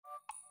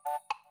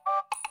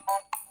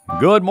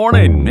Good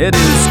morning. It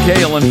is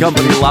Kale and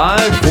Company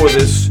live for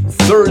this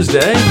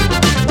Thursday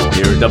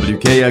here at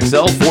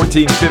WKXL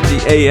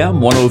 1450 AM,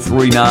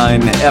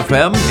 1039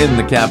 FM in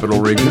the Capital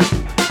Region,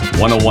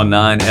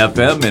 1019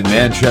 FM in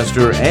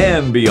Manchester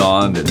and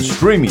beyond, and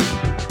streaming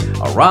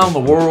around the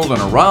world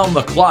and around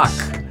the clock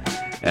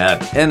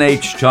at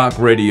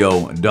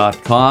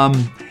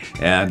nhtalkradio.com.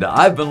 And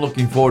I've been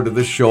looking forward to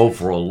this show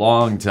for a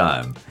long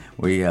time.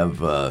 We have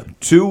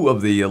two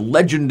of the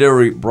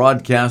legendary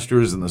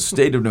broadcasters in the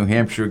state of New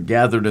Hampshire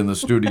gathered in the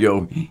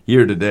studio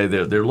here today.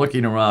 They're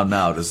looking around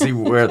now to see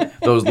where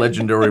those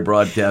legendary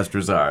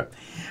broadcasters are.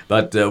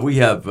 But we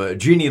have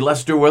Jeannie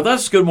Lester with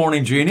us. Good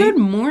morning, Jeannie. Good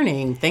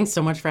morning. Thanks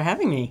so much for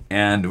having me.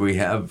 And we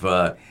have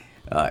her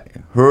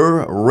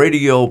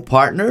radio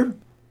partner,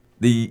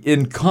 the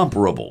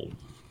incomparable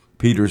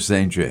Peter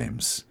St.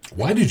 James.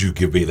 Why did you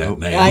give me that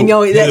name? I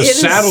know. You just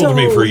saddled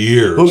me for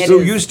years.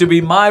 Who used to be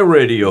my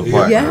radio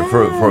partner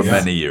for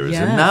many years.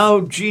 Yes. And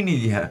now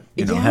Jeannie has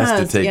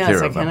to take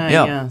care of him.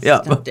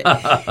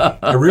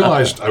 I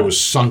realized I was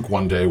sunk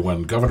one day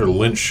when Governor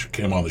Lynch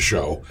came on the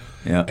show.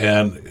 Yeah.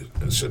 And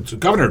said,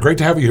 Governor, great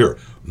to have you here.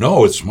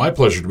 No, it's my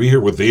pleasure to be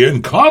here with the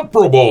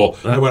incomparable.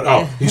 I went,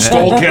 oh, he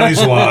stole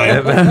Kenny's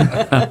line.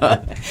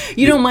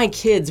 You know, my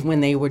kids,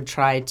 when they would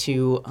try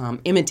to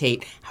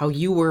imitate how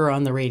you were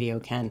on the radio,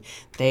 Ken,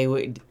 they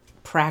would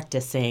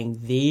practice saying,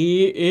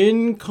 the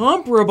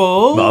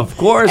incomparable. Of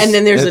course. And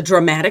then there's a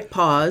dramatic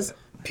pause.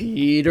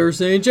 Peter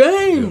St.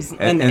 James.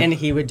 And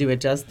he would do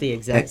it just the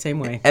exact same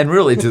way. And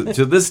really,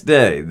 to this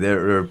day,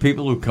 there are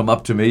people who come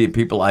up to me,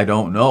 people I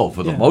don't know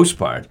for the most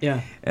part,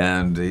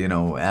 and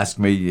ask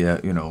me,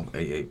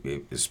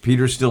 is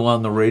Peter still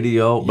on the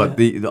radio? But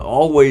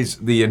always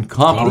the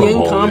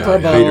incomparable,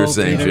 Peter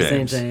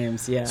St.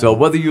 James. Yeah. So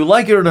whether you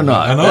like it or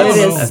not, it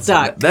is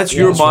stuck. That's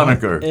your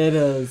moniker. It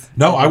is.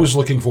 No, I was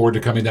looking forward to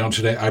coming down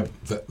today.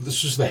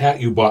 This is the hat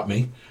you bought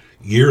me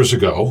years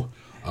ago.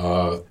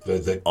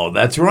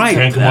 That's right.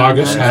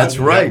 Kankomagus. That's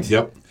right.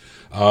 Yep.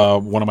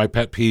 One of my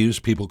pet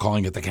peeves, people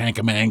calling it the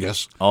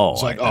Kankomangus. Oh,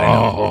 it's like, I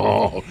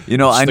know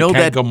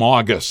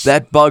Kankomagus.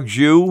 that bugs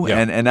you. Yeah.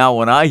 And now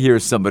when I hear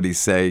somebody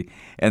say,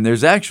 and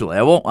there's actually,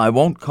 I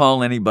won't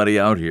call anybody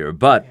out here,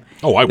 but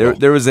I will.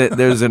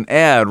 there's an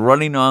ad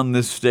running on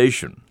this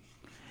station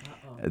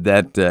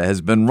that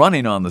has been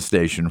running on the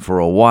station for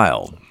a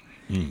while,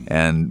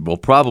 and will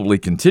probably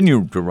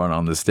continue to run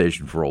on this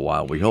station for a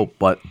while, we hope,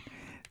 but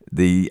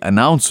the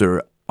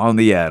announcer on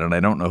the ad, and I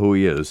don't know who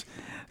he is,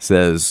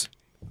 says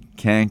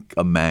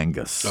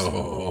Kankomangus.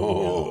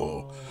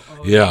 Oh,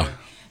 yeah.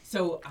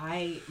 So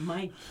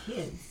my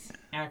kids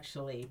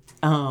actually,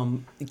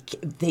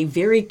 they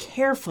very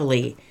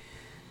carefully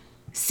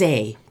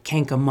say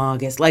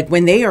Kankomagus, like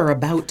when they are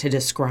about to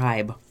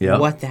describe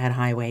what that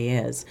highway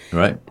is.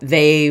 Right.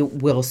 They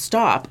will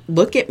stop,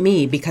 look at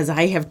me, because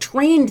I have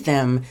trained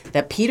them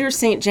that Peter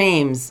St.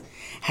 James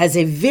has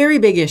a very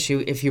big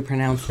issue if you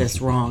pronounce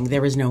this wrong.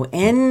 There is no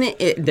N,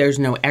 there's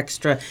no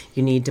extra.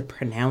 You need to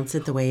pronounce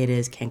it the way it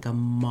is,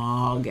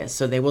 Kankomagus.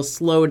 So they will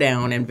slow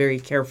down and very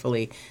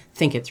carefully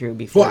think it through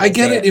before. Well, I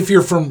get it if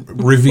you're from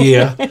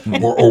Revere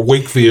or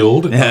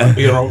Wakefield, or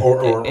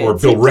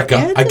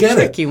Billerica. I get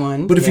it. Tricky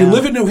one. But if you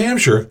live in New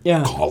Hampshire,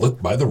 call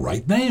it by the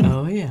right name.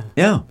 Oh, yeah.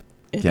 Yeah.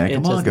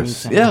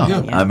 Kankomagus.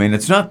 Yeah. I mean,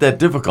 it's not that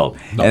difficult.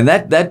 No. And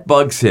that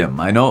bugs him.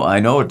 I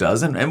know it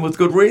doesn't, and with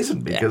good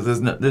reason, because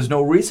there's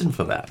no reason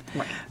for that.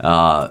 Right.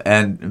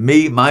 And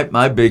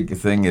my big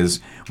thing is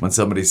when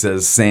somebody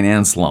says St.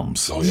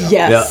 Anselm's. Oh, yeah.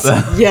 Yes.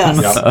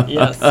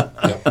 Yes.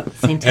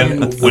 St.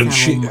 And when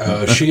she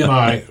and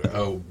I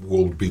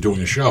will be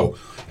doing a show,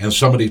 and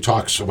somebody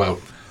talks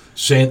about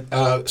St.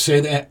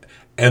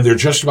 And they're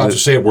just about to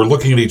say it. We're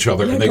looking at each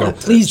other, and they go,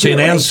 St.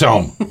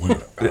 Anselm. You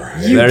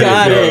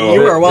got it.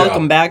 You are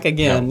welcome back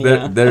again.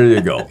 There you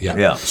go.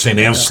 Yeah. St.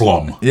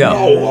 Anselm. Yeah.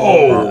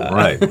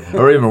 Right.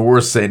 Or even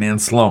worse, St.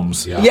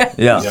 Anselm's. Yeah.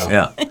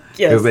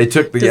 Because they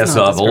took the S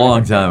off a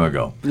long time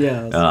ago.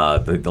 Yes.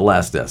 The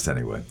last S,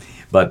 anyway.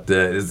 But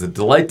it's a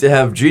delight to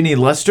have Jeannie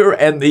Lester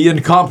and the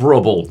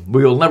incomparable.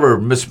 We will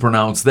never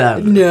mispronounce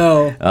that.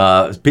 No.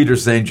 Peter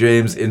St.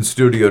 James in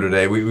studio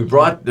today. We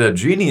brought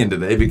Jeannie in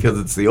today because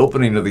it's the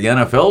opening of the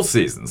NFL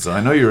season, so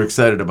I know you're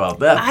excited about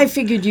that. I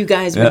figured you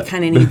guys would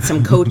kind of need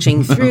some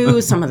coaching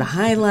through some of the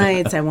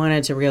highlights. I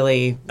wanted to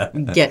really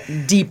get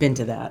deep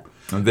into that.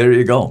 And there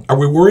you go. Are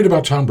we worried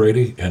about Tom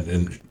Brady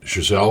and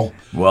Giselle?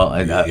 Well,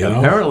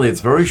 apparently it's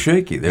very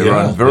shaky. They're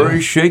on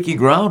very shaky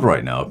ground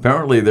right now.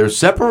 Apparently they're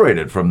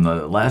separated from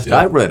the last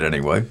I read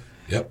anyway.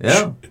 Yep.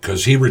 Yeah.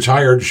 Because he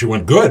retired, she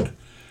went, good.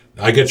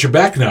 I get you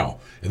back now.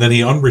 And then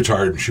he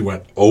unretired, and she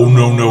went, oh,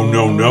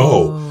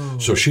 no.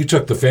 So she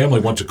took the family,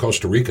 went to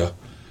Costa Rica.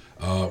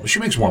 She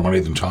makes more money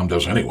than Tom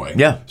does anyway.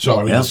 Yeah. So,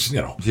 I mean, it's,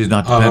 she's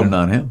not dependent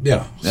on him.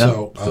 Yeah.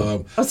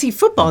 So, see,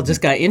 football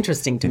just got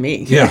interesting to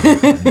me. Yeah.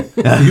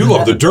 You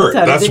love the dirt.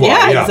 That's why.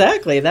 Yeah,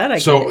 exactly.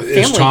 So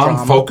is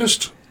Tom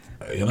focused?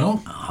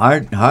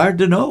 Hard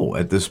to know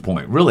at this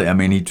point, really. I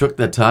mean, he took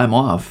that time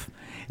off,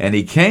 and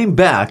he came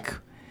back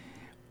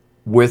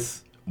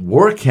with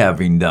work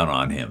having done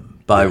on him.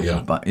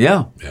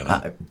 Yeah.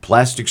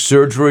 Plastic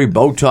surgery,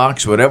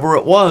 Botox, whatever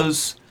it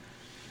was.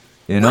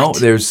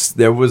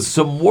 There was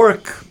some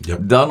work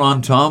done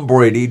on Tom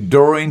Brady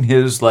during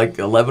his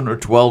 11 or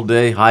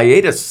 12-day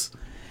hiatus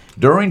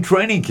during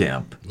training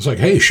camp. It's like,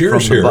 hey,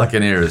 Shear's from the here.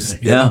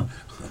 Buccaneers. Yeah.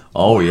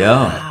 Oh, yeah.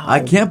 Wow. I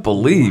cannot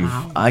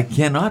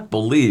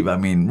believe,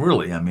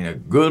 really, a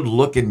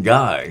good-looking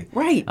guy.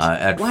 Right.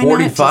 At Why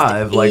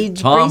 45, like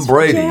Tom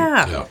Brady,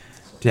 yeah.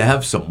 to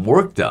have some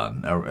work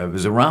done. It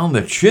was around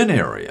the chin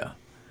area.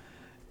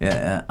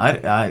 Yeah,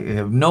 I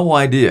have no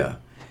idea.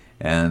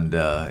 And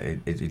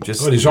it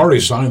just... But he's already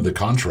signed the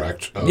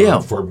contract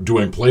for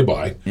doing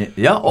play-by.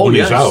 Yeah. Oh,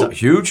 yeah. It's a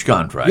huge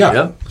contract.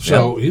 Yeah.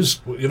 So you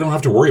don't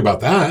have to worry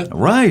about that.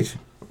 Right.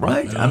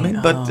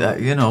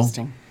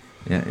 Interesting.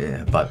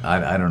 Yeah, but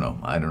I don't know.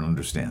 I don't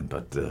understand.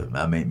 But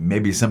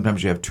maybe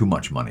sometimes you have too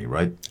much money,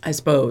 right? I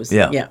suppose.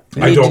 Yeah. You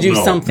I need don't to do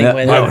know. something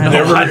with it. I've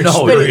never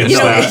experienced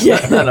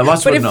that. None of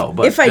us would know.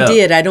 But if I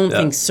did, I don't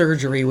think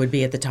surgery would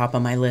be at the top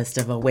of my list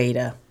of a way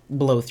to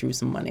blow through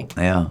some money.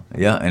 Yeah.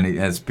 And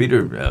as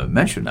Peter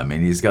mentioned,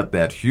 he's got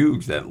that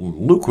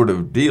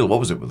lucrative deal. What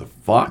was it with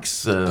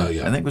Fox? I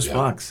think it was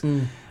Fox.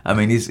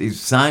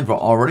 He's signed for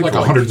already like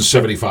for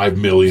 $175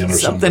 million or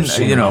something.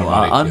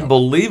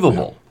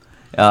 Unbelievable.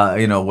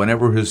 Yeah.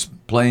 Whenever his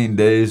playing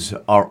days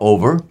are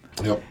over.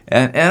 Yep.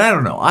 And I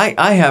don't know. I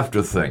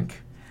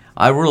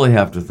really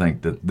have to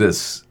think that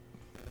this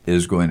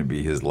is going to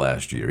be his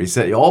last year.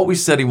 He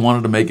always said he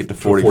wanted to make it to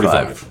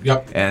 45.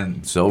 Yep.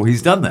 And so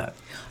he's done that.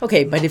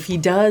 Okay, but if he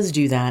does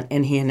do that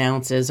and he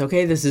announces,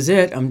 okay, this is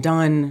it, I'm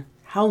done,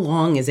 how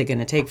long is it going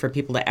to take for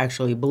people to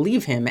actually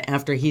believe him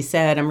after he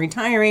said, I'm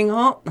retiring,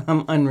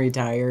 I'm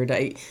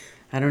unretired?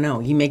 I don't know.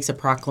 He makes a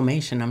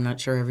proclamation. I'm not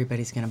sure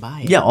everybody's going to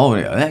buy it.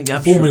 Yeah,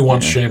 yeah. Fool me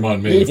once, shame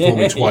on me. Fool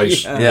me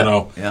twice,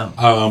 Yeah.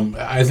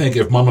 I think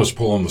if Mama's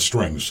pulling the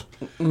strings,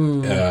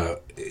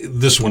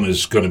 this one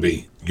is going to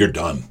be, you're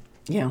done.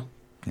 Yeah.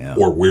 Yeah.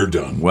 Or we're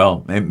done.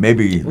 Well,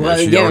 maybe she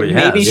already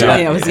maybe has.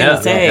 I was going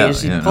to say,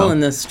 she's pulling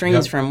the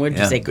strings Yep. from, what did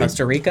you say,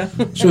 Costa Rica?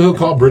 So he'll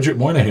call Bridget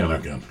Moynihan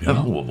again.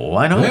 Well,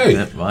 why not? Hey.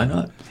 Why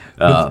not?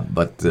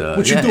 What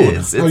you doing?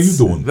 How you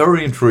doing?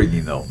 Very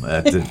intriguing, though,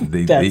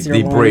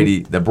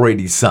 the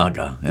Brady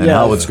saga and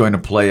how it's going to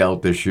play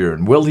out this year.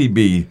 And will he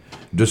be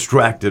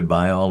distracted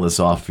by all this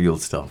off-field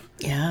stuff?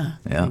 Yeah,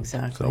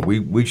 exactly. So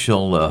we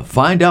shall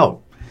find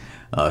out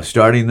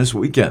starting this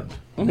weekend.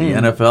 The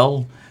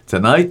NFL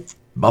tonight.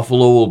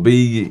 Buffalo will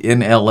be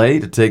in L.A.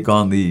 to take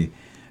on the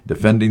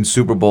defending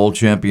Super Bowl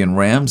champion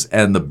Rams,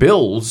 and the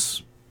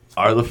Bills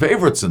are the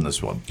favorites in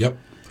this one. Yep.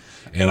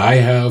 And I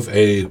have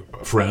a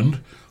friend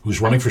who's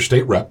running for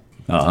state rep,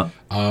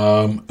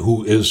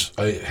 who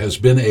has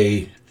been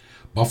a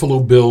Buffalo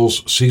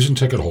Bills season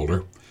ticket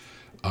holder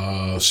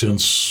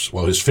since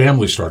his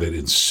family started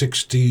in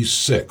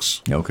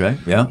 '66. Okay,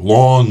 yeah.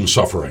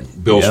 Long-suffering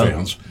Bills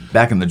fans.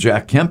 Back in the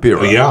Jack Kemp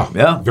era.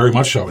 Yeah, very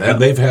much so. Yeah. And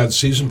they've had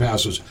season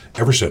passes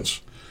ever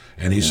since.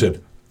 And he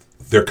said,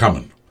 they're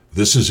coming.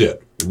 This is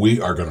it. We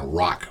are going to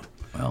rock.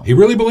 Well, he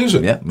really believes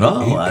it. Yeah,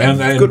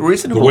 and good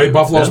reason to the way believe it.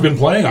 Buffalo's been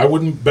playing, I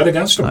wouldn't bet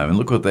against them.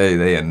 Look what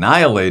they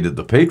annihilated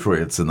the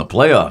Patriots in the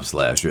playoffs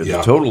last year. Yeah.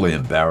 They totally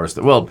embarrassed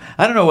them. Well,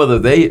 I don't know whether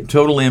they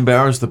totally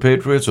embarrassed the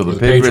Patriots or the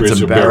Patriots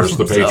embarrassed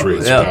the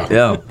Patriots.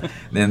 Yeah.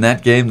 In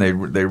that game, they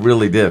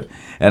really did.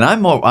 And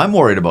I'm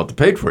worried about the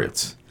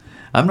Patriots.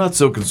 I'm not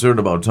so concerned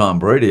about Tom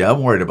Brady.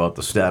 I'm worried about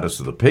the status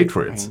of the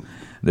Patriots. Right.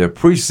 Their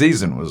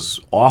preseason was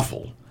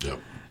awful. Yep.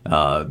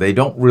 They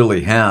don't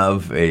really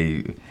have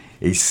a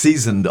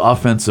seasoned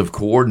offensive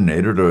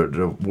coordinator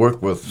to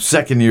work with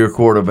second-year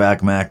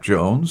quarterback Mac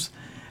Jones.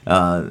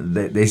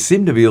 They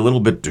seem to be a little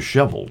bit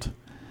disheveled,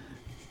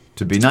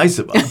 to be nice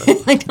about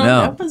it. I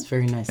know, that was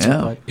very nice.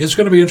 Yeah. It's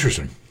going to be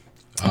interesting.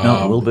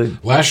 No, it will be.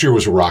 Last year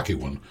was a rocky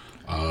one.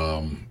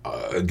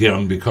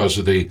 Again, because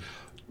of did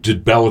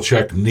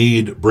Belichick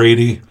need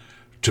Brady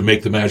to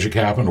make the magic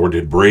happen, or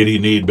did Brady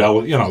need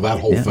that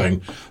whole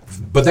thing?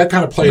 But that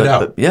kind of played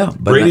out.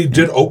 Brady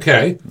did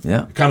okay.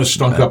 Yeah. Kind of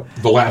stunk up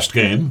the last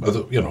game,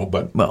 but...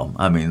 Well,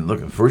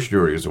 look, the first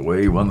year he was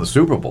away, he won the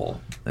Super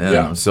Bowl.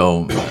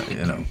 So,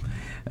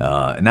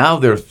 now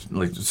they're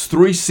like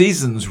 3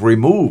 seasons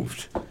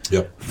removed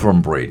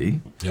from Brady.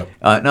 Yep.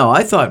 Now,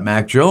 I thought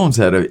Mac Jones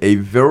had a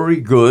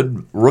very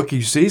good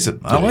rookie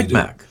season. I like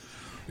Mac.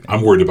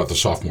 I'm worried about the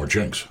sophomore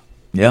jinx.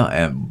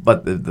 Yeah,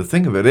 but the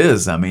thing of it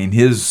is,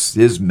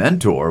 his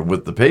mentor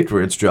with the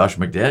Patriots, Josh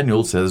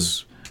McDaniels,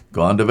 has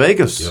gone to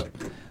Vegas. Yep.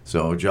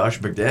 So Josh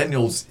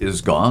McDaniels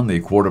is gone,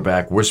 the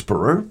quarterback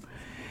whisperer,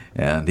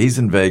 and he's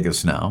in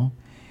Vegas now.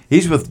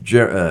 He's with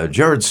Jared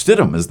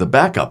Stidham as the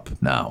backup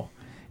now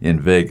in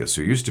Vegas,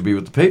 who used to be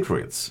with the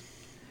Patriots.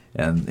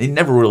 And he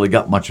never really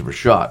got much of a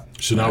shot.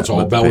 So now it's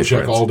all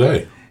Belichick all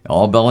day.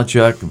 All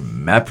Belichick,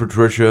 Matt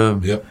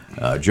Patricia,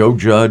 Joe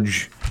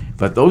Judge.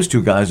 But those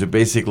two guys are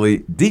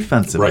basically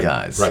defensive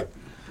guys. Right.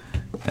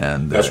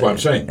 And that's what I'm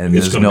saying. And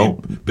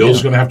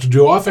Bill's going to have to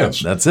do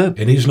offense. That's it.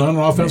 And he's not an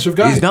offensive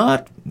guy. He's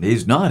not.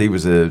 He's not. He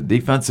was a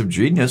defensive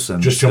genius,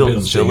 and Just jump in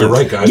and say, still you're is.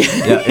 right, guys.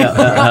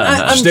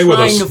 I'm Stay with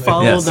trying us. to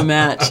follow Yes. the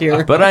match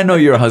here. But I know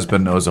your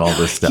husband knows all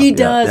this stuff. He Yeah,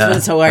 does, yeah.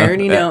 but so I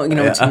already know.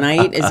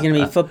 Tonight is going to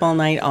be football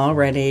night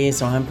already,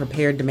 so I'm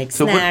prepared to make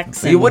So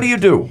snacks. what do you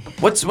do?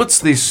 What's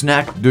the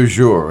snack du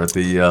jour at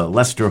the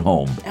Lester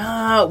home?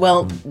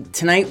 Well,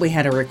 tonight we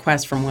had a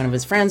request from one of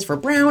his friends for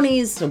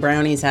brownies, so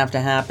brownies have to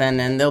happen,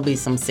 and there'll be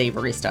some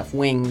savory stuff,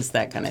 wings,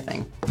 that kind of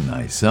thing.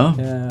 Nice, huh?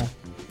 Yeah,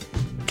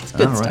 it's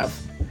good All right. stuff.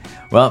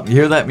 Well, you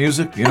hear that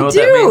music? You know I what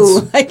do. that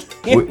means? I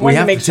can't We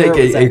have to make sure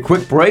take it was a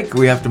quick break.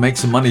 We have to make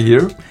some money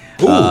here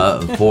for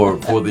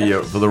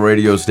the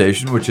radio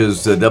station, which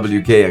is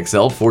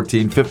WKXL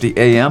 1450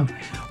 AM,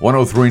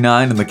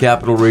 1039 in the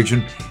Capital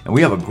Region, and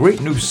we have a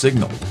great new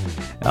signal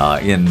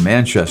in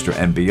Manchester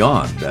and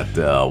beyond at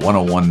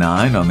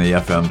 1019 on the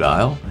FM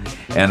dial,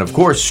 and of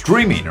course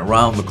streaming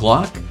around the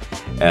clock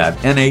at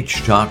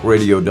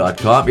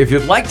nhtalkradio.com. If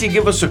you'd like to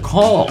give us a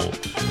call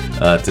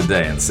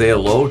today and say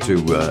hello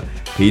to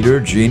Peter,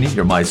 Jeannie,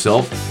 or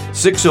myself,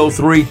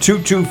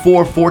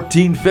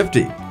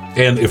 603-224-1450.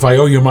 And if I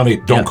owe you money,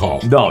 don't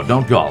call. No,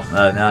 don't call.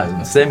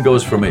 Same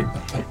goes for me,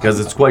 because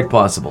it's quite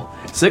possible.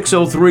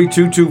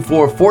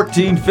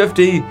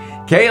 603-224-1450.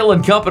 Kale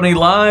and Company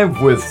live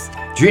with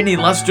Jeannie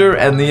Lester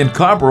and the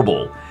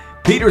incomparable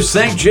Peter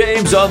St.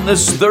 James on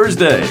this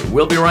Thursday.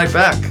 We'll be right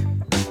back.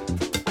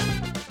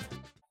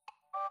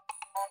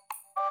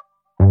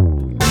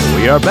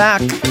 We are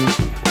back.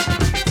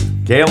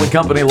 Kale and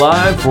Company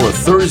live for a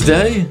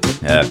Thursday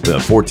at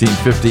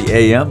 1450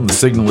 a.m. The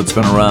signal that's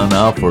been around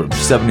now for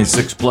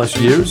 76 plus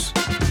years.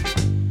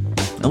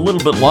 A little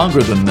bit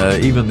longer than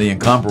even the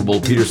incomparable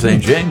Peter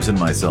St. James and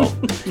myself.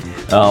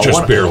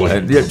 Just barely.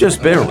 Yeah,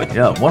 just barely.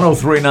 Yeah,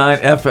 1039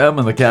 FM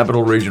in the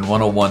Capital Region,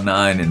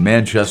 1019 in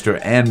Manchester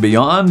and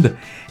beyond,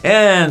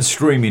 and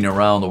streaming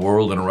around the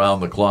world and around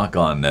the clock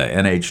on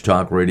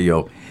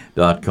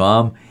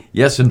nhtalkradio.com.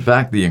 Yes, in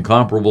fact, the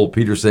incomparable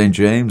Peter St.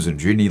 James and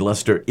Jeannie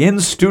Lester in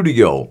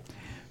studio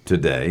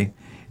today.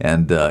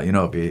 And, if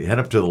you head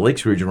up to the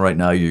Lakes region right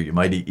now, you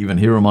might even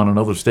hear them on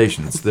another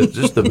station. It's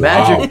just the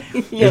magic.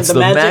 It's the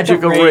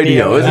magic of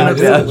radio, isn't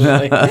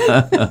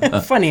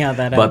it? Funny how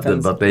that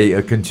happens. But they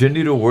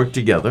continue to work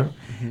together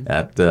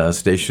at a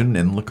station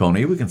in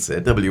Laconia. We can say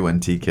it,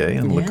 WNTK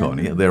in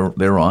Laconia.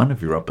 They're on.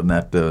 If you're up in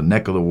that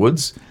neck of the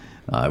woods,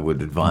 I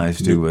would advise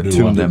to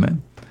tune London. them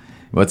in.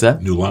 What's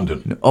that? New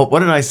London. Oh,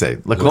 what did I say?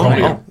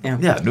 Laconia. Laconia.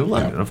 Yeah. New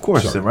London, Yeah. of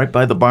course. Sorry. Right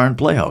by the Barn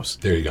Playhouse.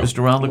 There you go. Just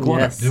around the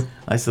corner. Yes. Yep.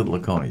 I said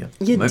Laconia.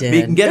 You But did.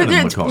 You can get it in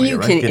That's- Laconia, you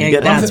right? can- Can yeah,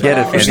 get that's it, get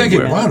what it I was thinking,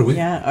 anywhere. wow, do we?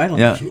 Yeah, I don't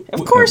Yeah.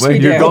 Of course Well, we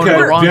you're do. going to the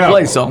Okay, wrong yeah.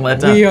 place all that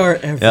time. We are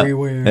Yeah.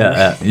 everywhere.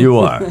 Yeah, you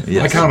are.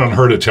 Yes. I count on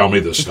her to tell me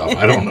this stuff.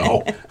 I don't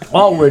know.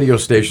 All radio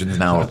stations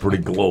now are pretty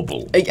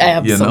global. You know, you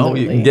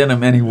Absolutely. can get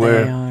them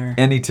anywhere, They are.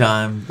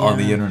 anytime on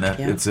the Yeah, internet.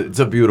 yeah. It's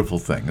a beautiful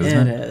thing,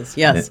 isn't it? It is,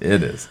 yes.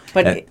 It is.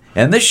 But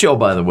and this show,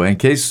 by the way, in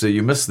case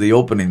you missed the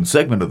opening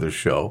segment of this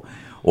show,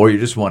 or you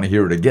just want to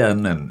hear it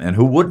again, and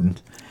who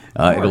wouldn't,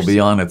 it'll be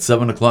on at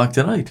 7 o'clock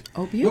tonight.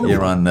 Oh, beautiful.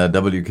 Here on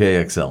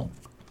WKXL.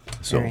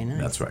 So Very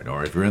nice. that's right.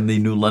 Or if you're in the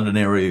New London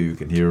area, you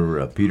can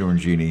hear Peter and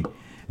Jeannie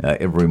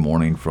every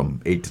morning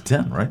from 8 to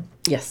 10, right?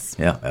 Yes.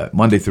 Yeah,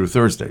 Monday through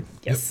Thursday.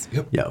 Yes.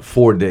 Yep. Yeah,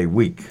 4-day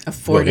week. A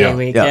 4-day Well, yeah.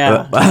 week, Yeah,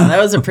 yeah. That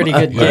was a pretty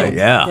good gig.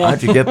 Yeah,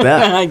 how'd you get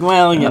that? Like,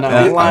 well, a lot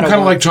I'm of kind of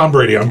work. like Tom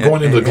Brady. I'm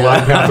going into the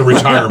glide path of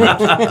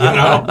retirement.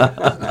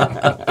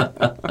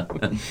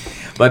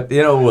 But,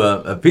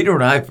 Peter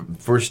and I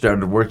first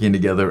started working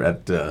together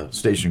at a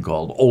station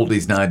called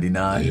Oldies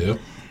 99 Yep.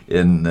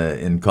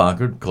 in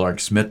Concord. Clark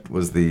Smith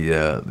was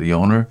the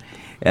owner.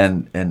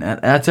 And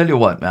I tell you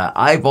what,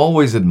 I've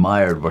always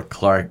admired what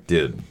Clark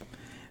did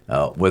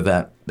with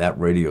that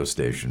radio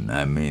station.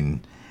 I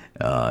mean,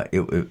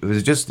 it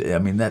was just,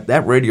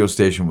 that radio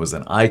station was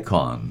an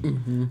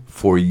icon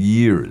for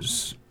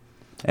years.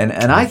 And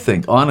I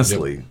think,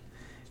 honestly,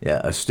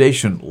 a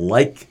station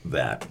like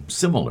that,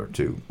 similar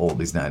to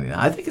Oldies 99,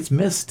 I think it's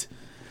missed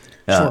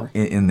Sure.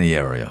 in the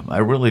area. I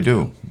really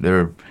do.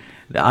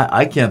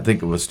 I can't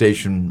think of a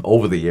station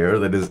over the air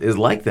that is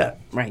like that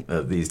Right.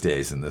 These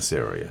days in this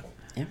area.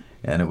 Yeah.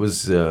 And it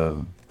was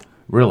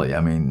really,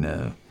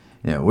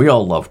 we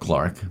all love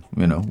Clark.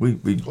 We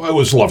Well, it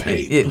was love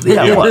hate. it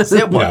was,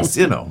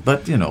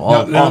 but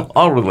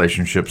all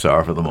relationships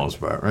are for the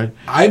most part, right?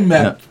 I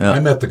met Yeah. I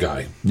met the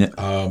guy.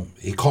 Yeah.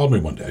 He called me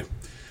one day,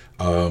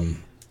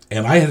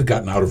 and I had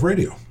gotten out of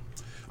radio.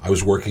 I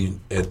was working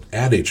at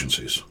ad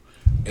agencies,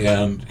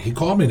 and he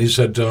called me and he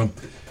said,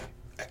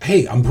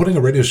 "Hey, I'm putting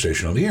a radio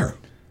station on the air."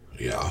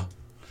 Yeah.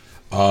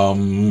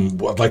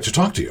 Well, I'd like to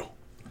talk to you.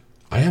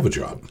 I have a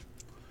job.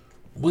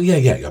 Well,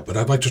 yeah, but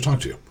I'd like to talk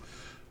to you.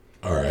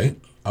 All right.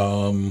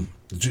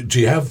 Do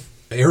you have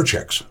air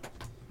checks?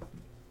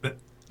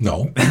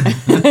 No.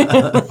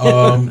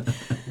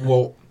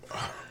 Well,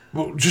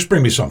 just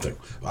bring me something.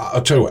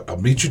 I'll tell you what.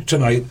 I'll meet you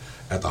tonight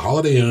at the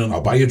Holiday Inn.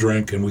 I'll buy you a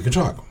drink, and we can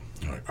talk.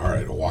 All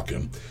right. I'll walk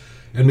in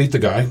and meet the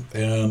guy,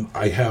 and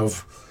I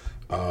have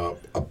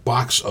a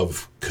box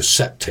of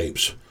cassette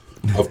tapes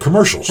of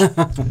commercials.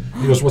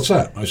 He goes, "What's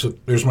that?" I said,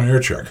 "There's my air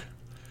check."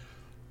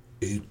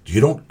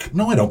 you don't?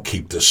 No, I don't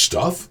keep this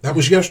stuff. That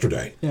was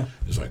yesterday. Yeah.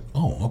 He's like,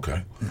 oh,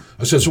 okay.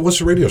 I said, so what's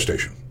the radio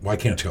station? Well, I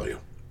can't tell you.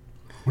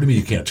 What do you mean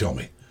you can't tell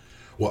me?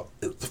 Well,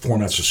 the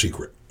format's a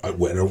secret. I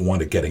don't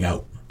want it getting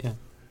out. Yeah.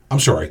 I'm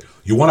sorry.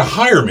 You want to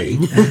hire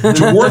me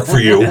to work for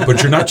you,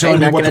 but you're not telling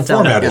me what the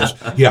format is.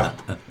 Yeah.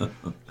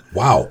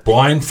 Wow.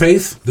 Blind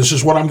faith? This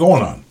is what I'm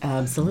going on.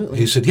 Absolutely.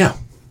 He said, yeah.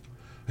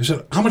 I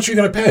said, how much are you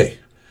going to pay?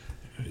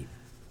 He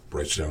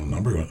writes down a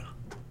number. Went,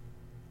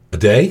 a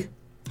day?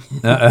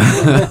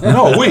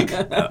 No, a week.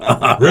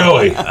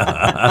 Really?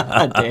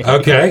 A day.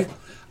 Okay.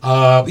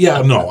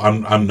 Yeah, no,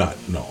 I'm not.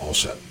 No, all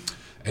set.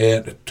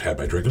 And had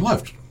my drink and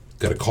left.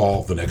 Got a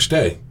call the next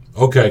day.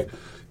 Okay.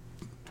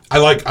 I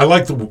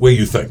like the way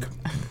you think.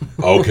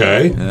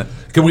 Okay.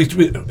 Can we?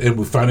 And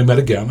we finally met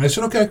again. I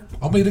said, okay,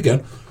 I'll meet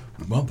again.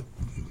 Well,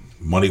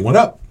 money went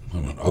up. I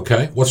went,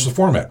 okay. What's the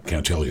format?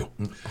 Can't tell you.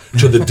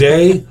 To the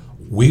day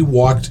we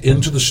walked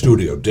into the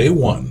studio, day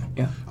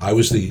one, I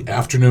was the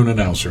afternoon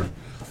announcer,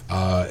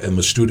 and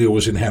the studio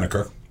was in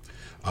Henniker.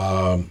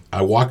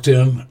 I walked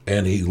in,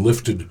 and he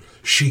lifted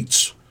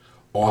sheets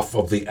off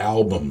of the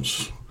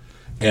albums.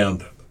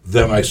 And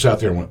then I sat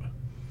there and went,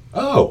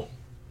 oh,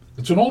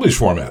 it's an oldies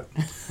format.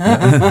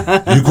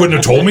 You couldn't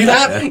have told me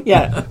that?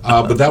 Yeah.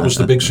 But that was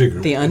the big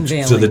secret. The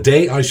unveiling. So the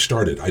day I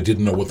started, I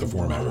didn't know what the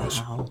format was.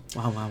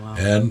 Wow.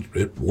 And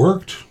it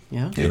worked.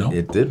 Yeah. You know?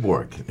 It did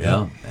work.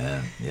 Yeah.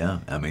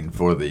 I mean,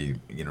 for the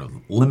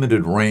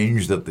limited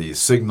range that the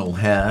signal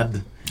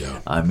had.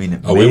 Yeah. I mean,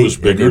 it was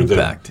bigger an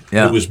impact.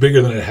 It was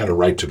bigger than it had a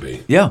right to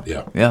be.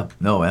 Yeah.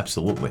 No,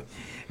 absolutely.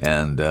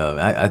 And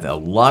a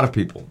lot of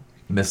people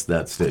missed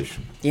that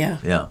station.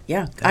 Yeah.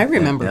 I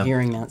remember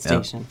hearing that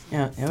station.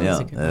 Yeah, it was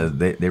a good one.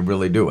 They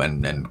really do.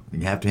 And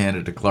you have to hand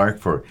it to Clark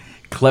for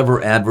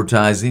clever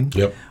advertising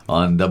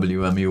on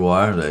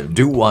WMUR, the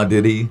doo-wah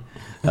diddy,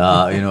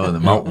 the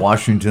Mount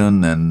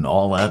Washington and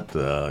all that,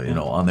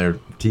 on their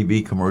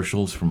TV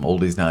commercials from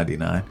Oldies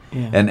 99.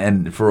 Yeah.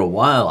 And for a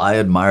while, I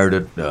admired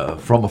it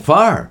from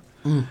afar.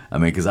 I mean,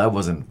 because I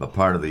wasn't a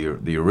part of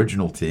the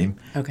original team.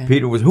 Okay.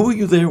 Peter was. Who were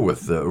you there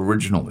with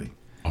originally?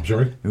 I'm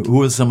sorry? Who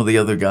were some of the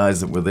other guys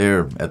that were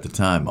there at the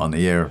time on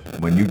the air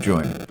when you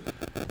joined?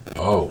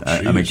 Oh,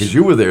 I mean, because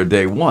you were there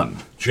day one.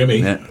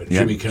 Jimmy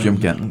Jim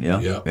Kenton. Kenton,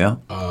 yeah.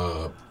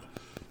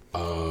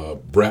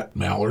 Brett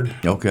Mallard.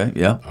 Okay,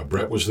 yeah.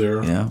 Brett was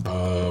there. Yeah.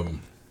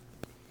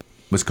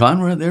 Was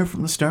Conrad there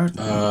from the start?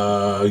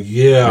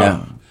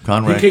 Yeah.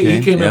 Conrad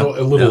he came in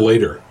a little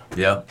later.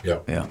 Yeah.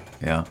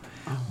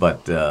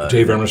 But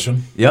Dave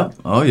Emerson. Yeah.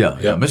 Oh yeah.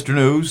 Yeah. Mr.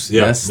 News.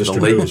 Yeah, Yes. Mr. The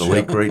late, News, the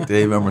late great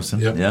Dave Emerson.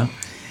 Yep. Yeah.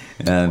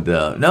 And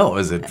no, it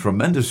was a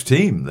tremendous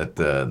team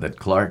that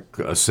Clark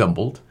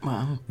assembled.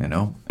 Wow.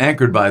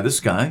 Anchored by this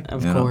guy.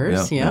 Of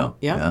course.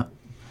 Yeah.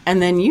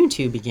 And then you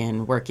two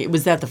began working.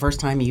 Was that the first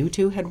time you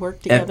two had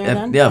worked together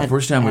then? Yeah,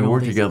 first time we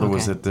worked together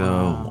was okay. at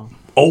Wow.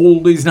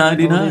 Oldies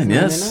 99. Oldies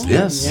Yes. 99.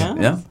 Yes. Yeah.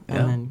 Yeah.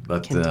 And then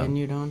But,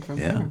 continued on from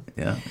there.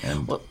 Yeah.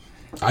 And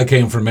I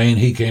came from Maine.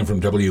 He came from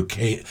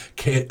WKEM.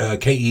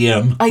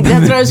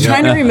 That's what I was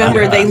trying to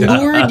remember. They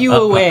lured you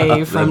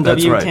away from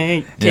that's WK.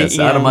 right. Yes,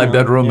 out of my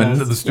bedroom and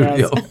into the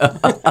studio.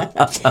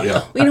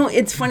 Yeah.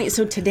 It's funny.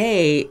 So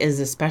today is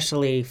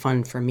especially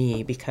fun for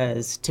me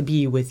because to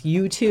be with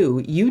you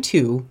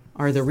two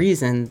are the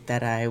reason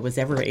that I was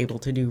ever able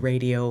to do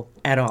radio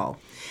at all.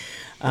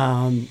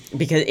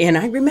 And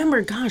I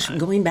remember,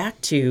 going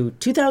back to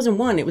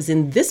 2001, it was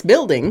in this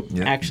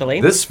building, actually.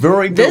 This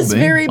very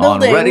building. On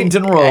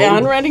Reddington Road.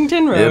 On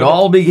Reddington Road. It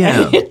all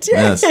began. It did.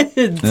 Yes. So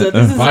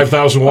this is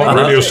 5,000 watt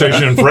radio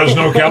station in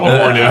Fresno,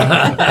 California.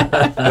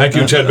 Thank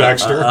you, Ted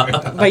Baxter.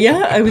 But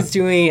yeah, I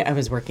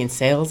was working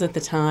sales at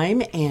the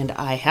time, and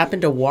I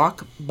happened to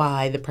walk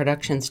by the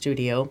production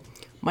studio.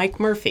 Mike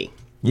Murphy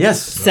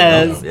Yes.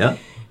 says, Yeah.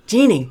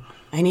 Jeannie,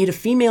 I need a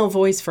female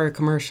voice for a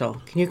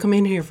commercial. Can you come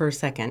in here for a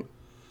second?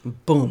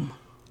 Boom.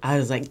 I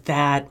was like,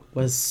 that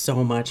was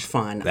so much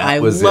fun. I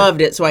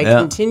loved it. So I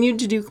continued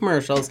to do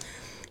commercials.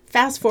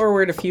 Fast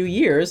forward a few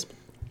years,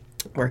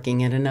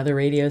 working at another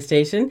radio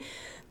station.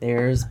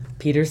 There's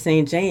Peter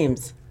St.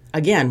 James.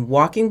 Again,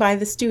 walking by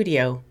the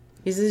studio.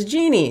 He says,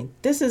 Jeannie,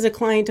 this is a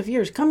client of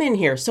yours. Come in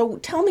here. So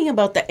tell me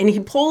about that. And he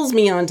pulls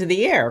me onto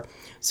the air.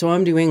 So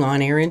I'm doing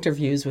on-air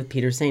interviews with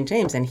Peter St.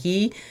 James. And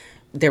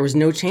there was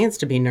no chance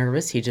to be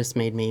nervous. He just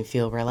made me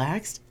feel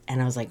relaxed. And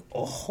I was like,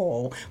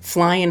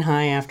 flying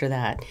high after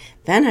that.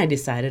 Then I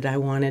decided I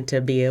wanted to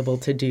be able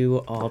to do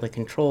all the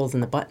controls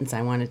and the buttons.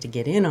 I wanted to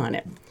get in on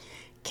it.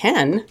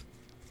 Ken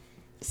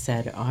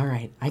said, all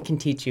right, I can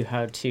teach you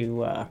how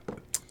to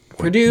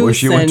produce. Well,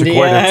 she went to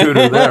quite a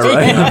tutor there,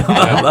 right?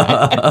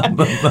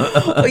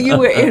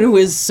 It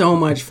was so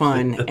much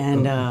fun.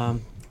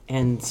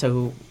 And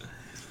so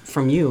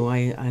from you,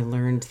 I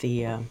learned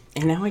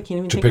and now I can't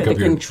even think of the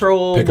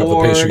control board. Pick up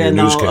the pace of your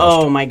newscast.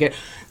 Oh my God.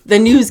 The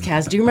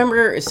newscast. Do you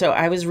remember? So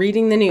I was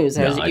reading the news.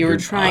 You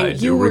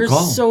were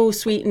so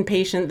sweet and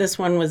patient. This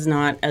one was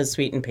not as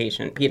sweet and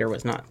patient. Peter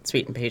was not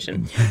sweet and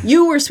patient.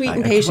 You were sweet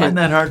and patient. I find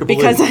that hard to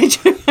because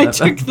believe. I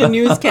took the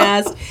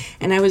newscast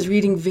and I was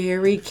reading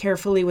very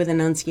carefully with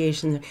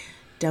enunciation.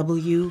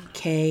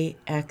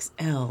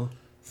 WKXL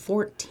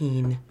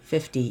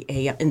 1450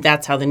 AM. And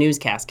that's how the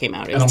newscast came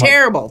out. It was And I'm like-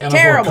 terrible. and I'm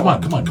going, Terrible.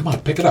 come on,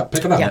 pick it up.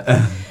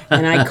 Yeah.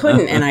 And I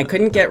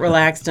couldn't get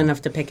relaxed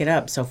enough to pick it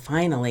up. So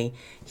finally,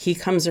 he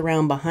comes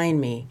around behind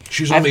me.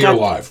 She's on the air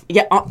live.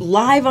 Yeah,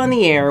 live on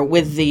the air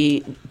with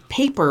the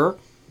paper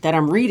that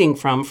I'm reading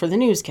from for the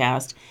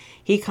newscast.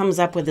 He comes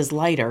up with his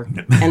lighter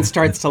and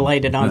starts to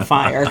light it on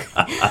fire.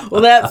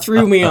 Well, that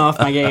threw me off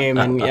my game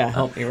and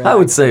helped me relax. I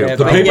would say a bit,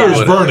 The but paper is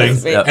yeah. burning,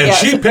 Yeah. and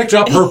she picked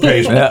up her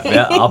paper.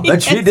 Yeah, I'll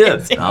bet she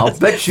did. I'll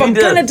bet she If I'm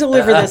did. going to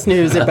deliver this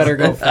news, it better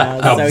go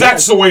fast. Now So,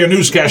 that's the way a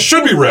newscast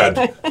should be read.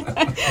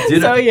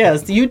 So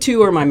yes, you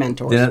two are my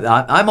mentors.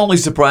 I'm only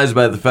surprised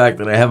by the fact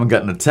that I haven't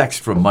gotten a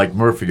text from Mike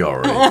Murphy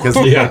already. Because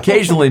Yeah.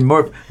 occasionally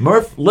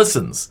Murph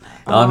listens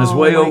on his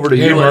way over to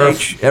Hey, UH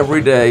Murph.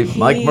 every day.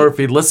 Mike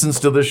Murphy listens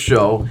to this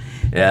show,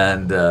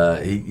 and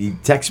he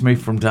texts me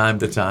from time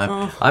to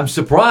time. I'm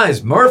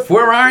surprised. Murph,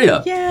 where are you?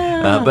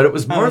 Yeah. But it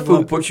was Murph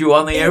who put you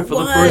on the air for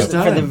the Was, first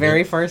time. For the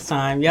very first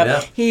time. Yep.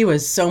 Yeah. He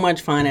was so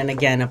much fun. And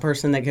again, a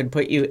person that could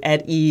put you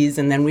at ease.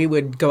 And then we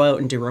would go out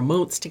and do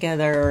remotes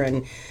together.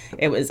 And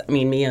it was,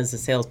 me as a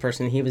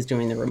salesperson, he was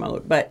doing the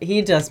remote. But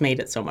he just made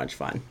it so much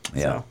fun.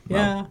 Yeah. So,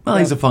 yeah. Well,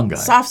 he's a fun guy.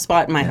 Soft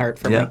spot in my heart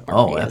for Yeah. Mike Murphy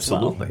Oh, as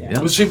well. absolutely. Yeah. Yeah.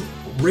 But see,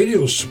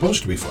 radio is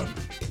supposed to be fun.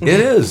 It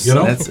is. You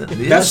know, That's the.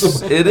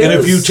 it And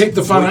is. if you take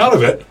the fun out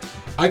of it,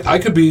 I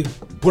could be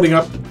putting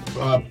up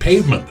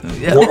pavement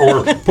Yeah.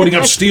 or putting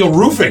up steel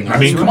roofing. I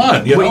mean, come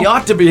on, you we know.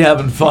 ought to be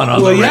having fun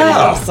on Well, the radio.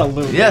 yeah.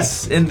 Absolutely.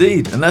 Yes,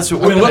 indeed. And that's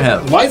what I we're mean, going look, to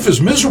have. life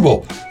is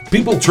miserable.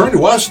 People turn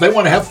to us; they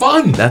want to have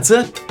fun. That's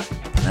it.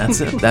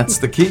 That's it. That's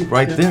the key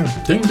right there.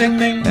 Ding, ding,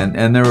 ding.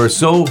 And there are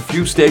so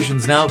few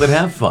stations now that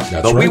have fun.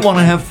 That's but we right. want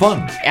to have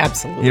fun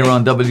Absolutely. here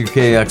on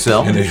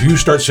WKXL. And if you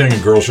start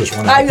singing "Girls Just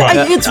Want to Have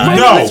Fun," it's running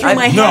no, through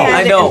my no,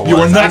 head. I know. You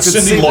are I not could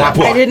Cyndi see that.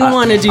 Lauper. I didn't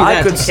want to do I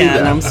that could to see Ken.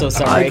 that. I'm so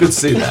sorry. I could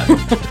see that.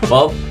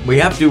 Well, we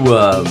have to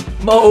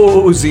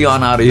mosey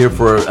on out of here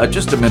for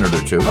just a minute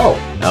or two. Oh.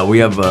 We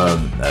have a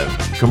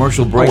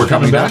commercial break we're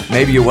coming back?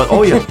 Maybe you will.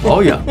 Oh, yeah. Oh,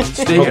 yeah.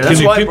 Stay Oh, here. can That's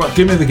you why I brought-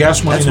 give me the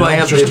gas money That's now, why I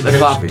have just in the case?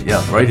 coffee.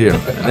 Yeah, right here.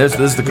 There's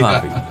the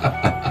coffee.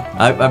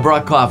 I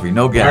brought coffee,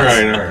 no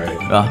gas.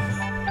 All right.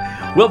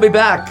 We'll be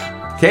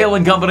back. Kale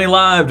and Company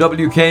Live,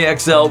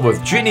 WKXL,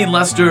 with Jeannie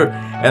Lester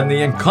and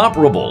the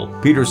incomparable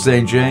Peter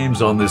St.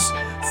 James on this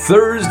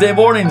Thursday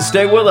morning.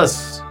 Stay with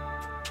us.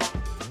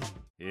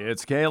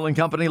 It's Kale and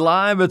Company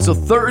Live. It's a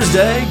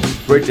Thursday.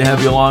 Great to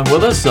have you along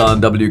with us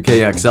on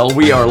WKXL.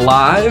 We are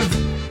live.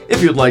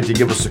 If you'd like to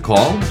give us a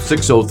call,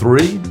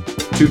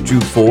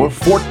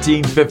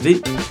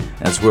 603-224-1450.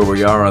 That's where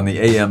we are on the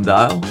AM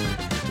dial.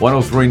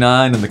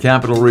 103.9 in the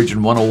Capital Region,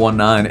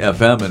 101.9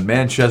 FM in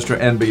Manchester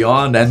and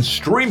beyond, and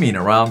streaming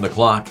around the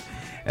clock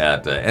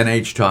at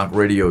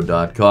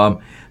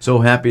nhtalkradio.com. So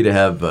happy to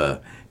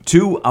have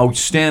two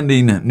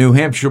outstanding New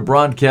Hampshire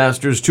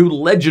broadcasters, two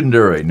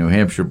legendary New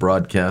Hampshire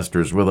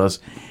broadcasters with us,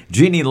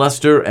 Jeannie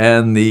Lester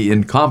and the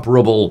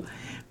incomparable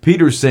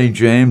Peter St.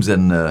 James.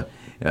 And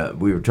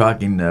we were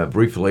talking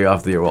briefly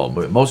off the air. Well,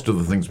 most of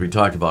the things we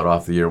talked about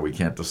off the air we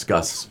can't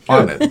discuss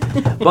on it.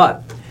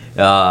 But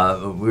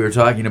we were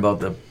talking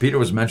about Peter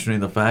was mentioning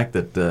the fact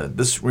that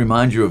this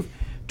reminds you of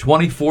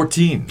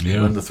 2014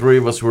 when the three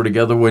of us were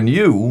together when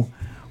you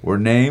were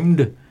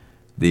named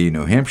the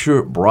New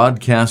Hampshire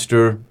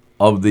Broadcaster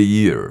of the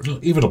Year.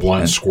 Even a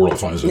blind squirrel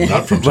finds a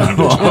nut from time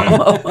to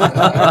time.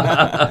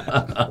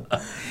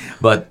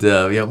 But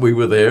we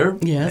were there.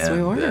 Yes,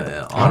 we were.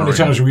 How many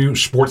times were you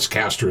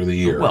Sportscaster of the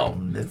Year? Well,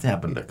 it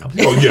happened a couple.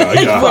 Oh,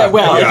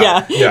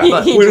 yeah. Yeah.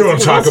 But we don't want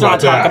to talk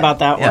about that. Talk about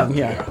that one.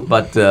 Yeah.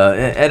 But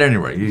at any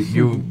rate,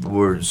 you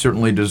were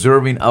certainly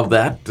deserving of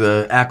that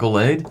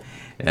accolade,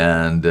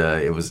 and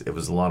it was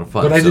a lot of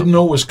fun. But I didn't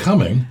know it was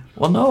coming.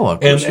 Well, no, of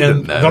course you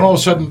And didn't. then all of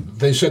a sudden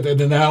they said,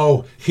 and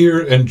now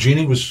here, and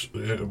Jeannie was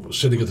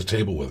sitting at the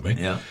table with me.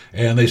 Yeah.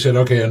 And they said,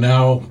 okay, and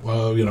now,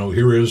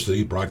 here is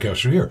the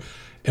broadcaster here.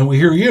 And we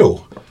hear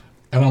you.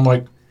 And I'm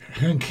like,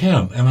 hearing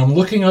Ken. And I'm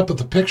looking up at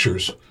the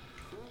pictures.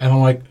 And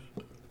I'm like,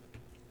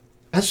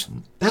 that's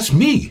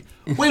me.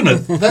 Wait a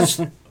minute.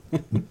 That's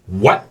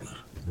what?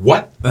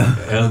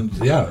 And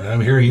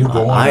I'm hearing you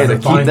go on. I had to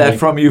and keep that finally-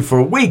 from you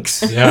for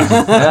weeks. Yeah.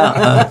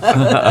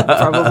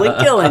 Probably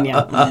killing you.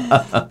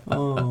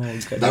 Oh,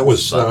 goodness. That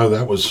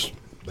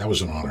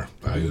was an honor.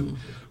 I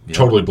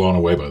totally blown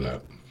away by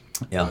that.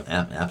 Yeah,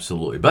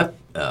 absolutely. But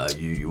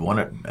you won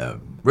it,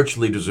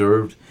 richly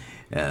deserved,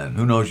 and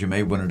who knows, you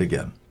may win it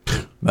again.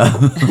 Well,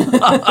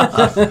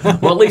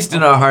 at least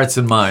in our hearts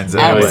and minds.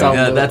 Anyway.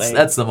 Absolutely.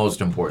 That's the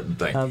most important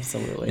thing.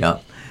 Absolutely. Yeah.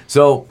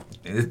 So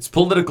it's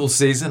political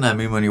season. I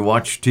mean, when you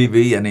watch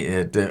TV,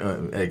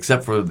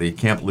 except for the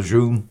Camp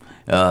Lejeune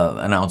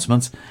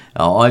announcements,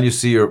 all you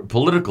see are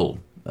political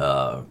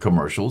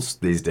commercials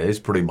these days,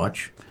 pretty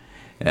much.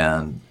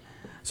 And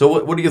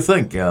so what do you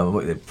think?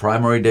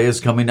 Primary day is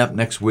coming up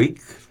next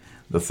week,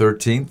 the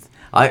 13th.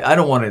 I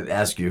don't want to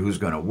ask you who's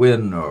going to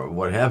win or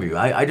what have you.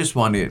 I just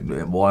want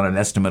an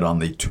estimate on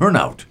the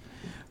turnout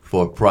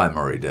for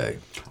primary day.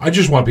 I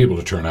just want people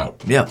to turn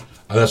out. Yeah.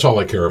 That's all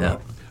I care about.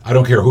 Yeah. I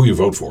don't care who you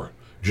vote for.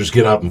 Just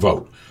get out and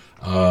vote.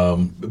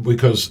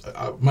 Because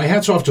my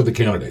hat's off to the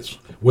candidates.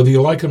 Whether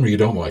you like them or you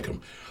don't like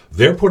them,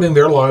 they're putting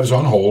their lives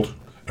on hold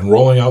and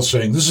rolling out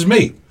saying, this is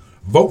me.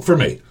 Vote for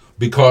me.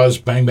 Because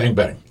bang, bang,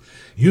 bang.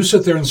 You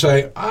sit there and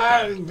say,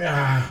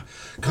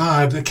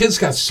 God, the kid's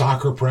got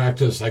soccer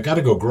practice. I got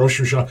to go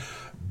grocery shop.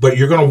 But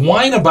you're going to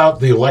whine about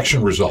the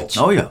election results.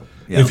 Oh, yeah.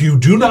 If you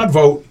do not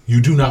vote,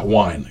 you do not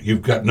whine.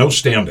 You've got no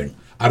standing.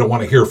 I don't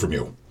want to hear from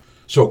you.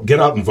 So get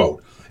out and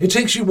vote. It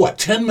takes you,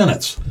 10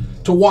 minutes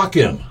to walk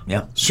in?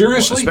 Yeah.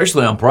 Seriously?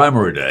 Especially on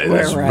primary day.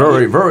 There's Right.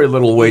 very, very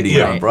little waiting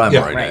Yeah. on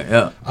primary Yeah.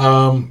 day.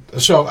 Yeah.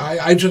 So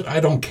I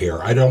don't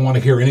care. I don't want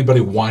to hear anybody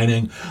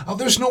whining. Oh,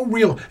 there's no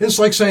real. It's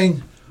like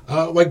saying,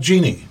 like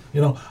Jeannie,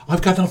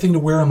 I've got nothing to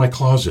wear in my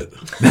closet.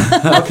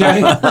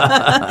 Okay,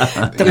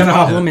 The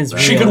problem is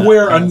she real. can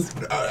wear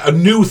a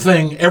new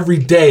thing every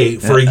day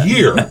for a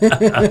year.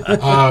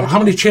 How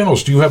many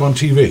channels do you have on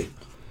TV?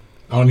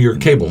 On your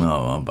cable?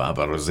 No, about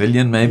a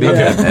zillion maybe,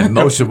 Okay. and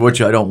most of which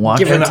I don't watch.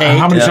 Give or And take.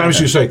 how many times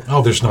do you say,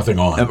 "Oh, there's nothing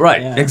on"?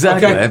 Right,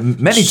 exactly. Okay.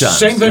 Many times.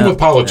 Same thing Yeah. with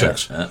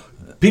politics.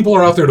 People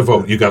are out there to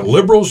vote. You got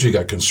liberals, you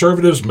got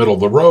conservatives, middle of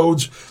the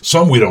roads.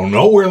 Some we don't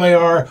know where they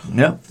are.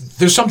 Yeah.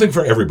 There's something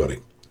for everybody.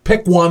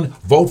 Pick one,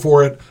 vote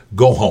for it,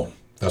 go home.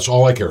 That's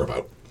all I care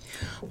about.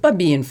 But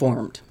be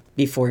informed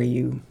before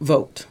you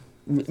vote.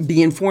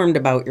 Be informed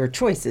about your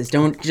choices.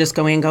 Don't just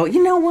go in and go,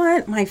 you know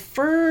what? My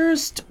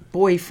first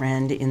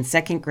boyfriend in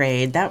second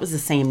grade, that was the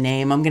same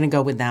name. I'm going to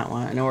go with that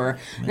one. Or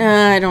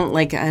I don't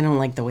like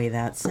the way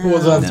that sounds.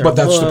 Well, or but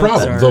that's the looks,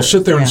 problem. or- They'll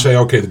sit there and yeah. say,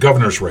 okay, the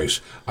governor's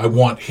race, I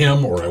want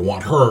him or I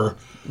want her.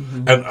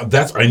 And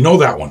I know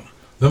that one.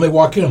 Then they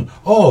walk in.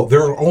 Oh,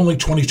 there are only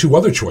 22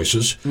 other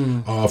choices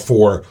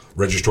for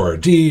registrar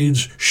of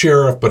deeds,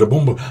 sheriff, bada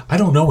boom boom. I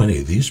don't know any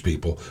of these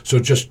people, so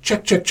just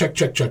check.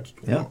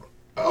 Yeah.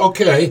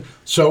 Okay,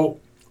 so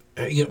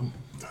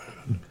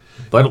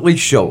But at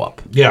least show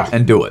up. yeah,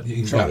 And do it.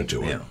 You got to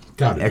do it. Yeah.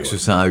 Got to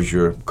Exercise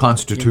your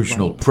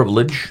constitutional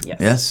privilege.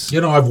 Yes. Yes.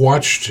 I've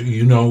watched.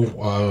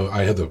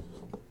 I had the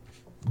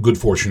good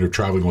fortune of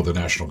traveling with the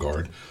National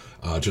Guard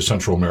to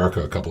Central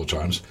America a couple of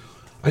times.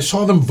 I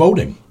saw them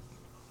voting.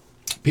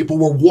 People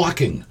were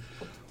walking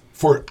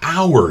for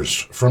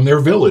hours from their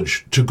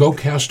village to go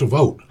cast a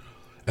vote.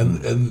 And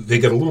they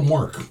get a little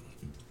mark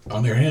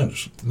on their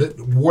hands. They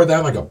wore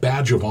that like a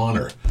badge of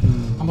honor.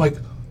 I'm like,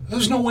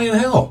 there's no way in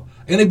hell.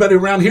 Anybody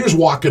around here is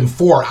walking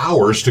 4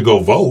 hours to go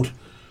vote.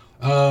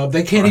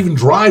 They can't even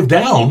drive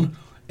down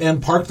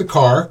and park the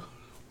car,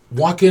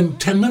 walk in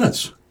 10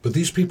 minutes. But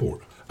these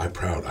people, I'm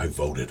proud, I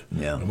voted.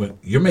 Yeah. I went,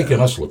 you're making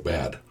us look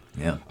bad.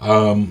 Yeah.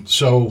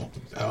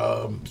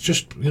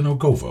 Just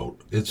go vote.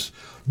 It's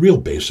real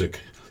basic.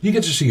 You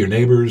get to see your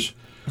neighbors.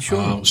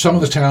 Sure. Some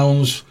of the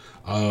towns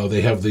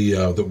they have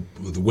the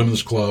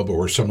women's club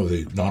or some of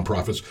the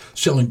nonprofits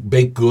selling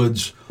baked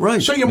goods.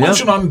 Right. So you're Yeah.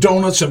 munching on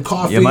donuts and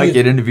coffee. You might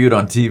get interviewed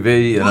on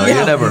TV. Yeah.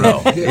 You never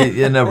know.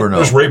 You never know.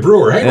 There's Ray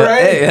Brewer. Hey,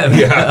 Ray.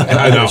 Yeah,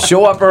 I know.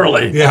 Show up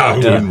early. Yeah,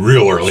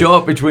 real early. Show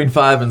up between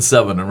 5 and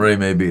 7, and Ray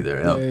may be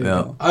there.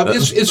 Yeah.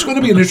 It's going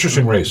to be an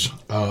interesting race.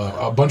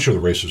 A bunch of the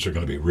races are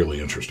going to be really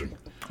interesting.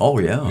 Oh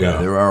yeah.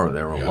 Yeah. There are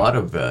a Yeah. lot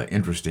of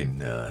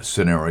interesting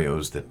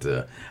scenarios that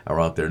are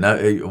out there. Now,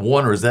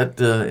 Warner, is that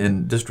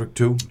in District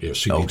 2? Yeah,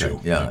 CD2. Okay.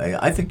 Yeah,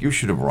 I think you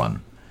should have run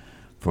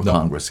for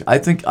Congress. I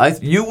think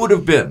you would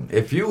have been,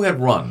 if you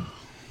had run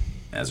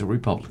as a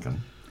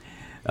Republican.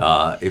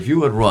 If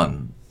you had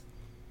run,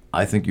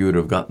 I think you would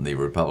have gotten the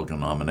Republican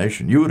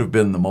nomination. You would have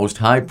been the most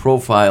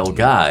high-profile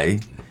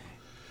guy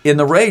in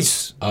the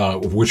race.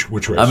 Which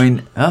race? I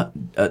mean,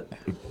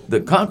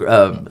 the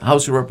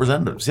House of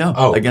Representatives,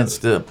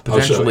 against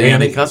potentially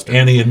Annie Custom.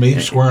 Annie and me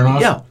squaring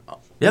off?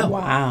 Yeah.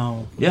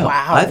 Wow. Yeah.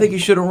 Wow. I think you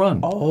should have run.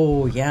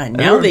 Oh, yeah.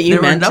 Now that you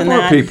there were a mention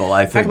number that, of people,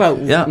 I think. talk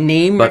about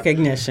name But-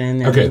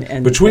 recognition. And, Okay,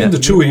 and between the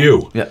two of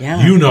you,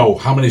 Yeah. you know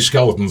how many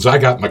skeletons I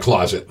got in my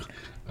closet.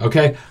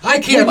 Okay? I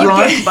can't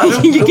run.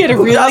 You get a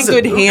Who really doesn't?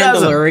 good Who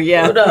handler, doesn't?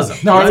 yeah. Who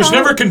doesn't? No, I was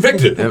never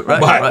convicted. right,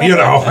 but,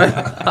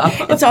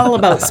 right. It's all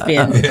about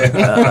spin.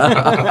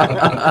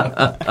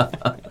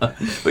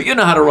 But you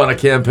know how to run a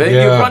campaign.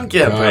 Yeah, You run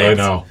campaigns.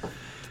 I know.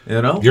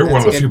 You know? You're one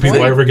of the That's a few good people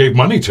I point. ever gave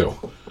money to.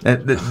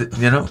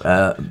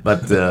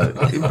 But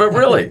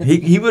really,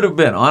 he would have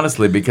been,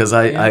 honestly, because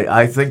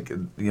I think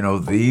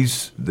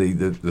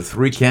the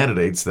three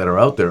candidates that are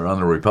out there on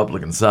the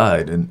Republican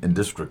side in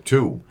District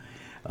 2,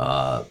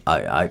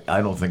 I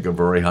don't think are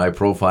very high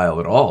profile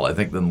at all. I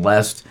think the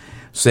last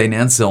St.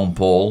 Anselm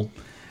poll,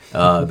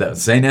 that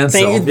St.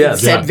 Anselm,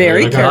 yes, said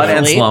very I got it. Not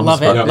carefully. Anselm's,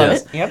 Love it. but Love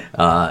yes. it.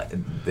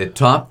 Yep. The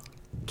top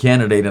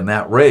candidate in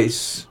that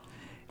race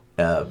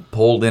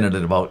polled in at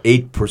about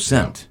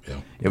 8%. Yeah.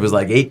 It was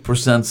like 8%,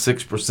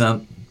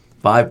 6%,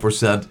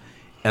 5%,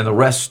 and the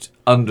rest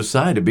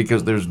undecided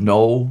because there's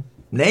no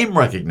name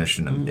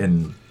recognition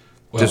in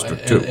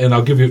District 2. And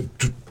I'll give you.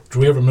 Do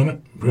we have a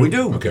minute? We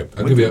do. Okay,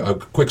 I'll give you a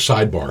quick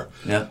sidebar.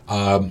 Yeah.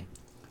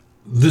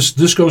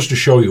 This goes to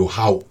show you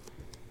how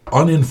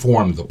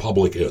uninformed the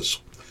public is.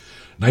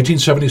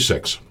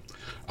 1976,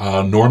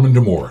 Norman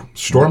Demore,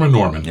 Stormin'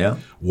 Norman, Yeah.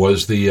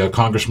 was the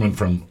congressman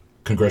from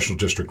Congressional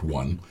District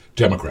 1,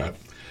 Democrat,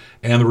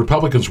 and the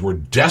Republicans were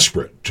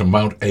desperate to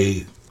mount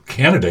a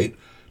candidate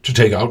to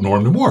take out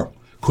Norm Nemours.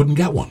 Couldn't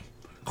get one.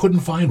 Couldn't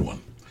find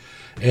one.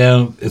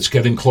 And it's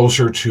getting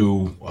closer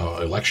to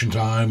election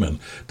time and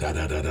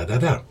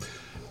da-da-da-da-da-da.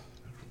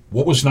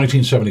 What was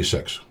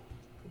 1976?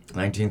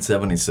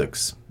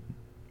 1976.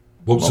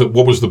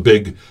 What was the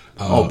big...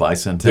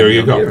 bicentennial. There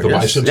you go, year. the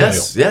Yes,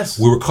 bicentennial. yes.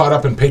 We were caught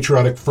up in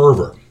patriotic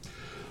fervor.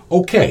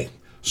 Okay,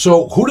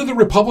 so who did the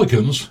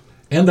Republicans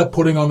end up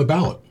putting on the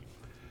ballot?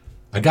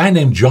 A guy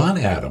named John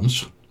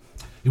Adams.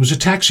 He was a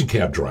taxi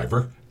cab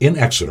driver in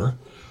Exeter.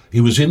 He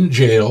was in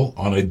jail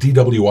on a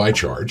DWI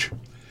charge.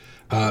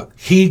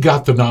 He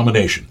got the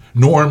nomination.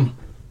 Norm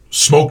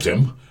smoked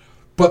him,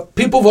 but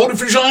people voted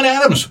for John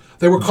Adams.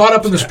 They were caught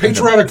up in this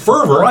patriotic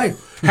fervor, Right.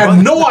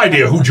 had no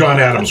idea who John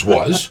Adams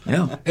was,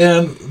 Yeah.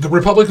 and the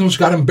Republicans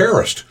got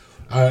embarrassed.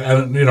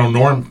 And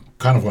Norm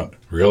kind of went,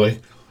 really?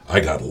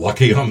 I got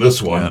lucky on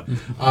this one.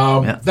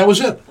 That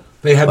was it.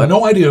 They had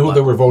no idea who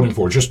they were voting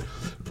for. Just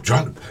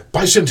John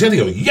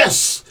Bicentennial,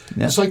 yes.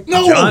 Yeah. It's like,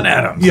 no. John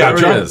Adams. Yeah, there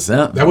John, it is.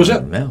 Yeah. that was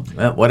it.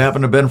 Yeah. What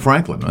happened to Ben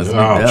Franklin? Oh,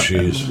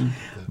 jeez.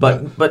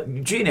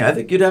 But Jeannie, I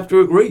think you'd have to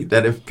agree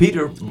that if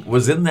Peter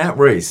was in that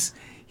race,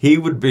 he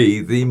would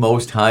be the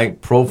most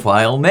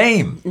high-profile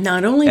name.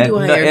 Not only do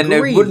I agree, and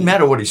it wouldn't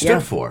matter what he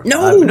stood for.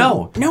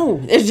 No.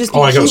 It's just I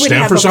got to he would stand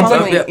have for a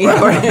something?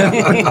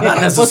 following. Not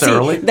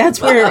necessarily. Well, see,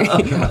 that's where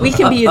we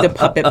can be the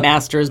puppet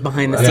masters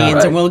behind the scenes,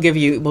 right. and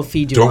we'll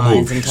feed you Don't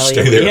lines move. and tell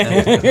Stay you.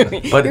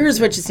 there. But-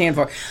 Here's what you stand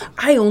for.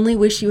 I only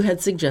wish you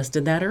had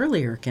suggested that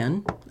earlier,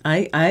 Ken.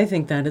 I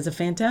think that is a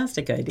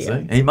fantastic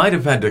idea. He might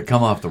have had to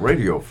come off the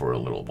radio for a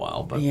little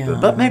while, but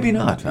maybe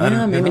not.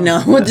 Maybe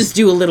no. We'll just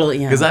do a little.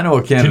 Yeah. Because I know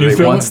a Can candidate you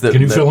fill once in? that...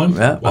 Can you fill in?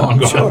 Yeah, while I'm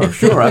gone?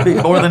 Sure. I'd be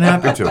more than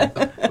happy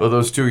to for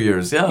those 2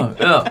 years. Yeah.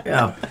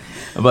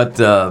 But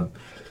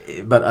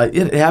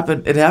it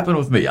happened. It happened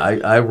with me.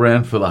 I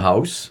ran for the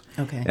House.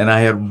 Okay. And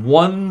I had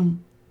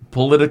one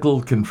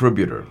political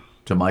contributor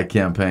to my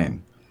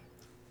campaign.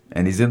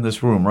 And he's in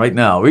this room right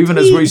now, even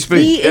as we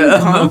speak. The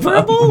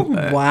incomparable?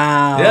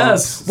 Wow.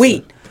 Yes.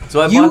 Wait. So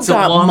I you bought some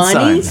got lawn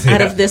money signs.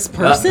 out of this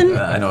person?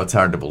 I know it's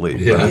hard to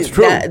believe, Yeah. but it's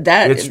true.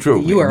 That it's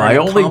true. you are my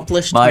an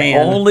accomplished my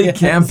man. only Yes.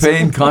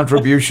 campaign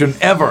contribution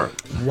ever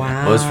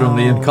Wow. was from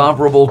the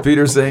incomparable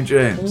Peter St.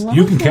 James.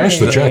 You can cash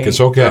the check.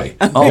 It's okay.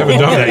 You haven't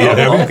done that yet,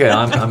 have you? Okay,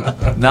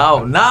 I'm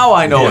now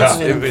I know Yeah.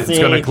 it's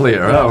going to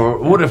clear. Or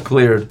would have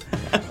cleared.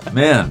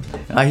 Man,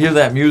 I hear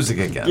that music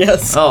again.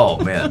 Yes. Oh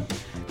man.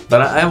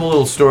 But I have a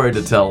little story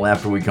to tell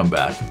after we come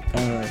back.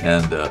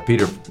 And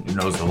Peter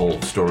knows the whole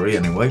story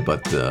anyway,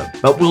 but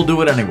we'll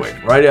do it anyway.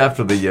 Right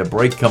after the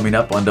break coming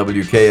up on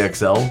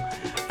WKXL,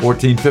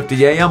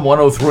 1450 AM,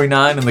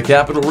 103.9 in the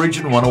Capital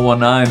Region,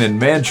 101.9 in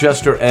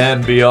Manchester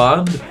and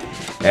beyond.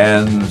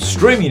 And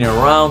streaming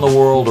around the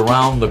world,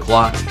 around the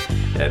clock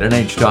at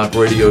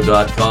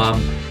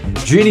nhtalkradio.com.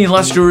 Jeannie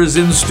Lester is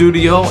in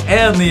studio,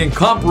 and the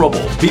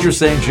incomparable Peter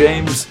St.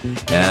 James,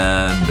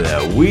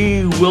 and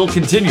we will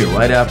continue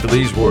right after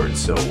these words,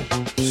 so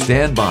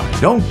stand by.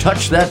 Don't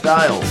touch that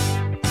dial.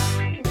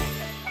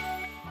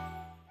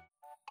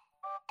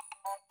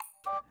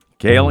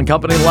 Kale and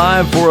Company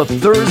live for a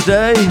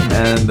Thursday,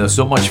 and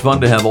so much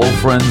fun to have old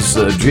friends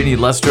Jeannie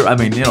Lester. I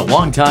mean,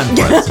 longtime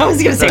friends. I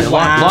was going to say,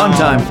 wow.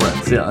 Longtime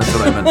friends. Yeah, that's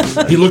what I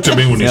meant. He looked at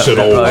me when he said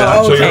old.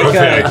 yeah. So you're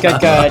okay.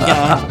 Good.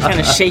 Yeah, kind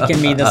of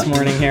shaking me this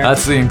morning here.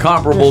 That's the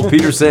incomparable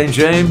Peter St.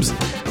 James.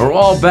 We're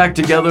all back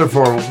together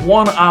for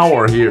 1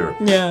 hour here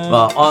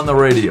on the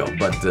radio.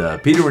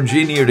 But Peter and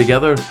Jeannie are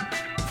together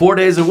 4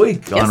 days a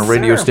week on a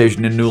radio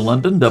station in New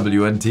London,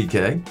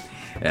 WNTK,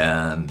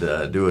 and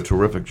do a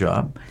terrific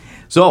job.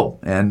 So,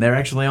 and they're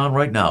actually on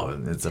right now.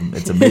 It's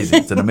amazing.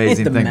 It's an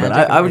amazing thing. But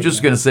I was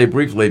just going to say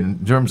briefly,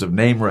 in terms of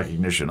name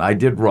recognition, I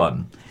did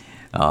run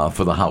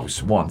for the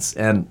House once,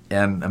 and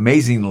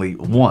amazingly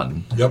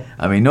won. Yep.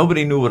 I mean,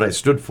 nobody knew what I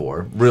stood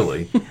for,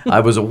 really. I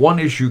was a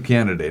one-issue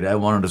candidate. I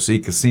wanted to see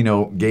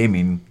casino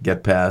gaming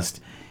get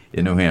passed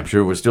in New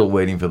Hampshire. We're still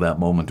waiting for that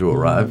moment to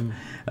arrive.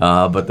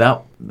 But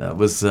that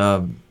was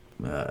a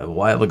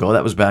while ago.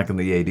 That was back in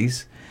the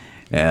 80s.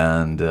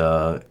 And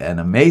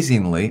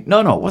amazingly, no,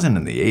 it wasn't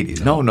in the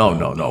 80s. No.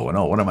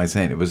 What am I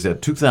saying? It was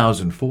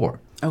 2004.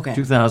 Okay.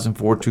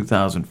 2004,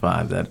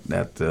 2005,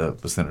 that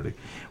vicinity,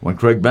 when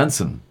Craig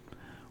Benson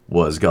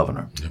was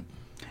governor. Yep.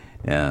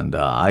 And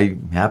I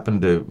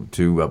happened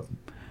to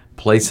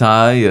place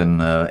high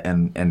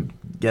and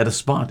get a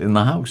spot in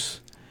the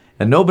House.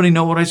 And nobody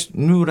knew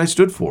what I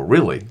stood for,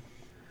 really.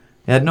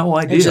 I had no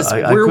idea. Just,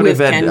 I we're could with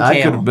have Ken I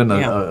could Kale. have been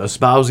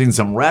espousing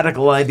some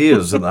radical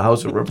ideas in the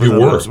House of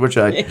Representatives, which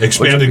I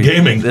Expanded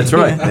gaming. That's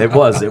right. It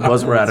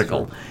was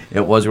radical.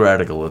 It was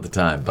radical at the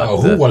time. But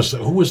who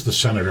was the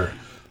senator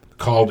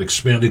called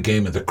expanded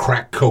gaming, the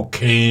crack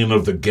cocaine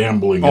of the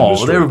gambling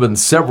industry? there have been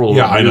several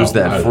Yeah, I who know, used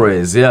that I know.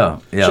 phrase. Yeah.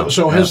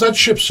 So has that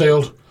ship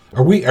sailed?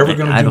 Are we ever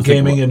going I to do don't think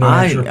gaming in New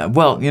Hampshire?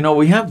 well,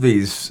 we have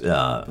these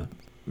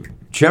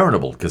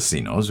charitable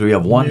casinos. We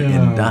have one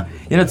in.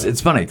 It's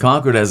funny.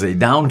 Concord has a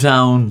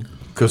downtown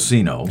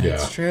casino. Yeah.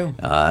 That's true.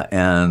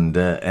 And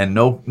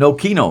no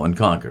Keno in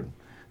Concord.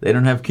 they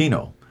don't have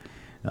Keno.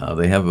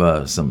 They have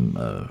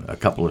a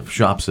couple of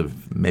shops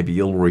of maybe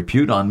ill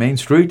repute on Main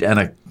Street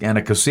and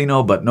a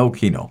casino, but no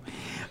Keno.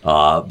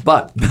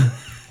 But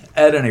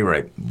at any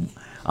rate,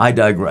 I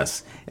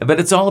digress. But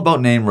it's all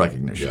about name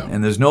recognition,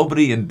 and there's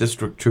nobody in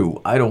District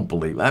 2, I don't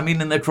believe. I mean,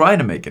 and they're trying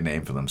to make a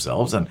name for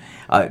themselves, and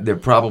they're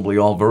probably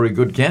all very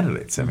good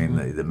candidates. I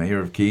mean, the mayor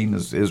of Keene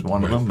is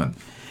one of them,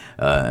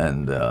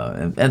 and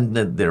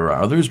there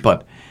are others,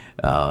 but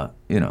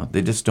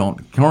they just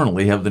don't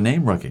currently have the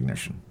name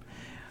recognition.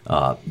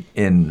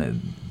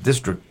 In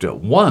District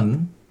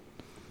 1,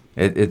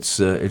 it's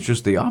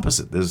just the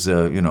opposite. There's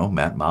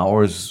Matt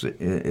Mowers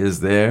is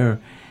there,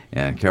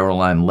 and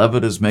Caroline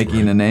Levitt is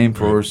making a name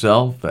for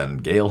herself,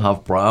 and Gail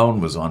Huff Brown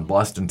was on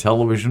Boston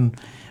television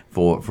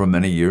for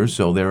many years.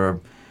 So there are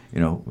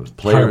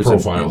players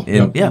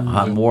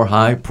more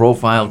high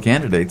profile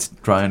candidates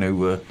trying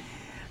to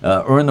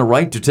earn the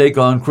right to take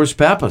on Chris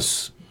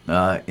Pappas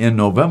in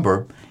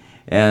November.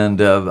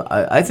 And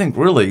I think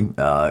really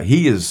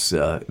he is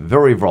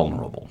very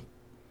vulnerable.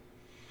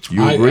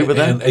 You agree with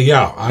that?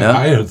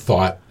 I had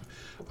thought,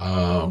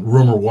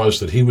 rumor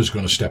was that he was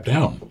going to step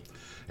down,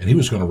 and he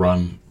was going to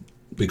run,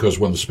 because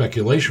when the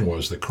speculation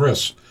was that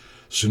Chris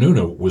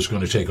Sununu was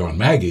going to take on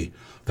Maggie,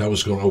 that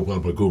was going to open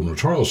up a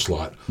gubernatorial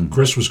slot.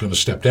 Chris was going to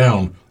step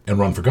down and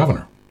run for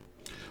governor.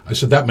 I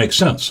said, that makes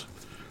sense.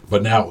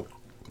 But now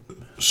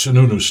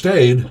Sununu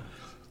stayed,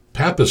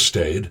 Pappas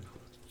stayed.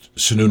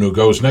 Sununu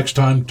goes next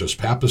time. Does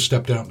Pappas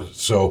step down?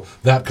 So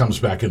that comes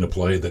back into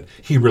play that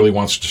he really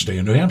wants to stay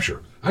in New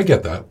Hampshire. I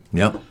get that.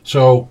 Yep.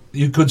 So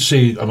you could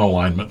see an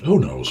alignment. Who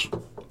knows?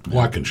 A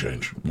lot can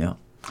change. Yeah.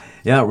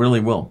 Yeah, it really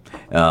will.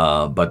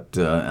 But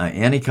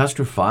Annie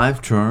Custer,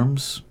 5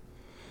 terms.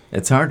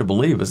 It's hard to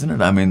believe, isn't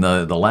it? I mean,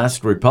 the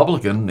last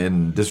Republican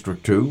in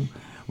District 2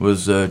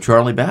 was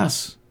Charlie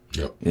Bass.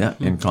 Yep. Yeah,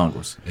 in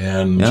Congress.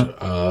 And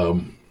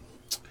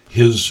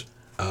his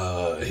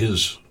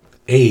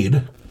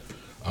aide,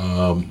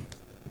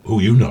 who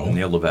you know.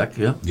 Neil Levesque,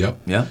 yeah. Yep.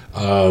 Yeah.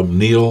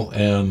 Neil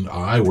and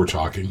I were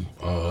talking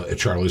at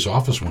Charlie's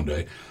office one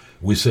day.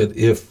 We said,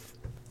 if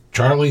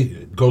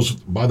Charlie goes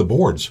by the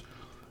boards,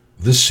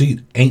 this seat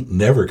ain't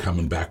never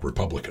coming back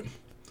Republican.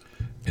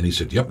 And he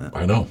said, yep,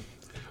 I know.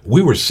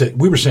 We were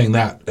saying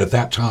that at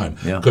that time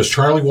because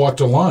Charlie walked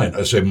a line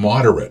as a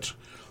moderate.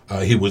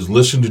 He would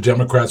listen to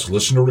Democrats,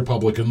 listen to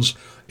Republicans,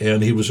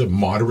 and he was a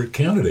moderate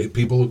candidate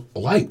people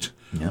liked.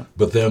 Yeah.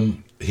 But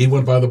then he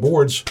went by the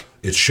boards.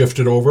 It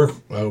shifted over,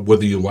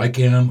 whether you like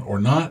Ann or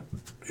not,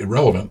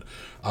 irrelevant.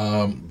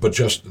 But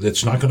just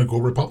it's not going to go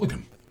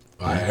Republican.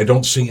 I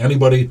don't see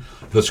anybody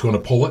that's going to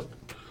pull it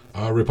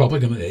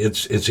Republican.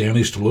 It's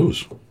Annie's to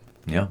lose.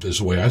 Yeah, is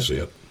the way I see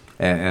it.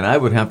 And I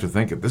would have to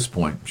think at this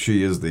point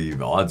she is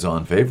the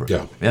odds-on favorite.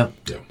 Yeah.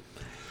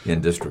 In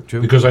District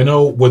 2. Because I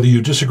know whether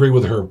you disagree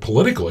with her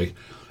politically,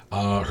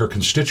 her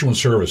constituent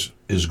service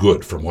is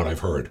good from what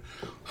I've heard.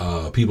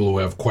 People who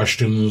have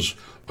questions,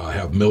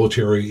 have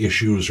military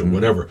issues or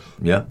whatever.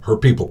 Yeah. Her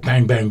people,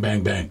 bang, bang,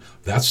 bang, bang.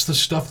 That's the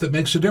stuff that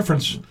makes a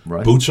difference.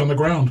 Right. Boots on the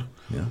ground.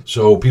 Yeah.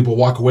 So people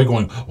walk away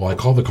going, well, I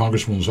called the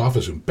congresswoman's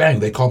office and bang,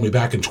 they called me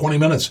back in 20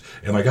 minutes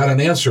and I got an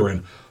answer.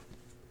 And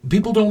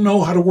people don't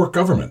know how to work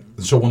government.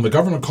 And so when the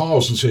government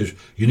calls and says,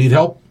 you need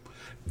help,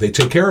 they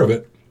take care of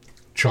it,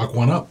 chalk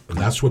one up. And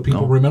that's what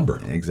people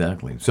remember.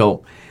 Exactly.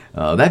 So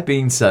that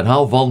being said,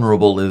 how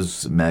vulnerable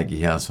is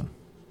Maggie Hassan?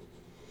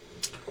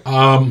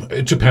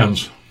 It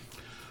depends.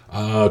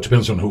 It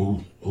depends on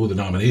who the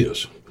nominee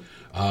is.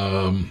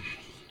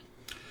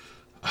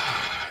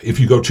 If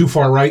you go too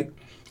far right,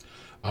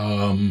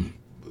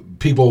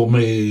 people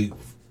may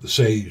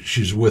say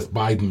she's with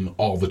Biden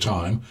all the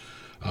time,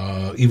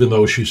 even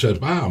though she says,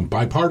 I'm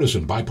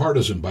bipartisan. It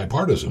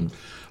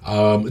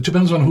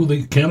depends on who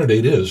the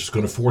candidate is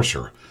going to force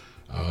her.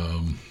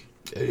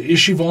 Is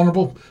she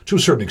vulnerable? To a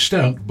certain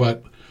extent,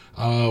 but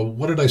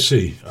what did I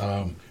see?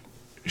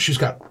 She's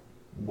got,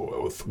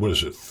 what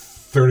is it,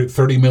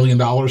 $30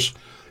 million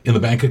in the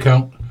bank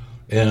account,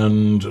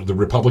 and the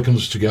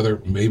Republicans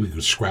together maybe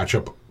could scratch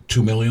up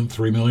 $2 million,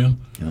 $3 million.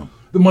 Yeah.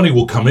 The money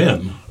will come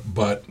in,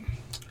 but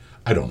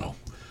I don't know.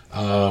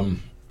 I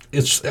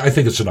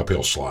think it's an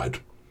uphill slide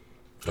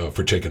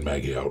for taking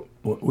Maggie out.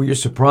 Were you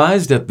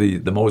surprised at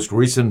the most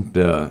recent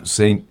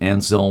St.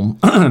 Anselm?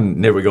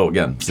 There we go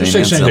again.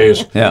 St.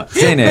 A's. Yeah,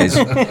 St. A's.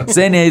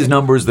 St. A's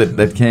numbers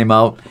that came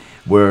out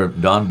where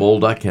Don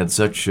Bolduc had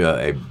such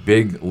a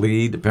big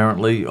lead,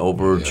 apparently,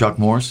 over Chuck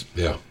Morse.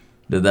 Yeah.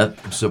 Did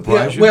that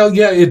surprise you? Well,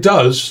 yeah, it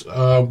does.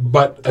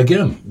 But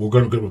again, we're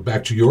going to go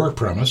back to your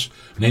premise,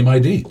 name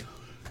ID.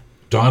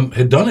 Don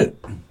had done it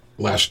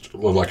last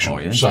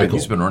election cycle.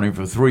 He's been running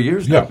for 3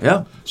 years now.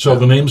 Yeah. So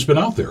the name's been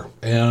out there.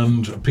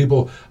 And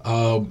people,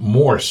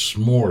 Morse,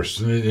 no,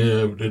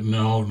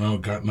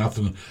 got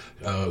nothing.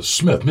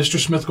 Smith, Mr.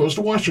 Smith goes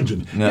to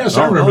Washington. Yeah. Yes,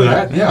 I remember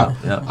that. Yeah.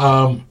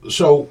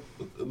 So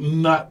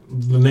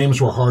the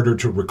names were harder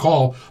to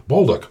recall.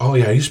 Bolduc,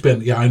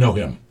 I know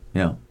him.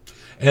 Yeah.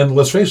 And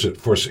let's face it,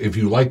 if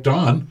you like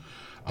Don,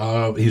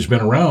 he's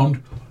been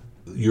around,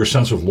 your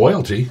sense of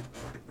loyalty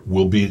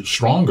will be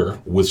stronger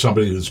with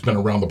somebody who's been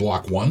around the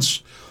block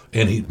once,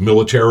 and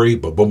military,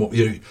 but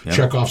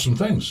check off some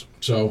things.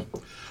 So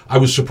I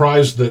was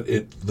surprised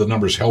that the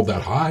numbers held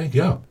that high.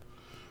 Yeah.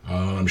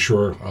 I'm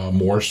sure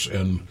Morse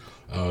and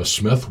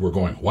Smith were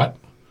going, what?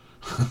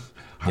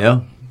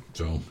 Yeah.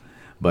 So,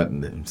 but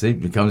see,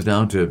 it comes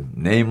down to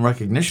name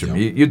recognition.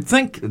 Yeah. You'd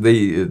think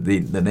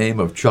the name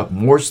of Chuck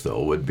Morse,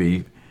 though, would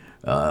be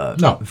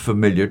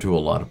familiar to a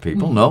lot of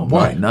people. No,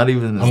 why? Not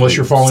even unless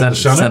you're following the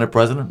Senate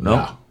president.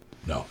 No.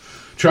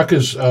 Chuck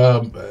is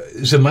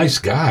a nice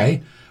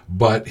guy,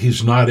 but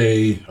he's not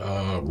a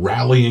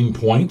rallying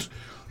point.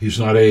 He's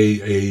not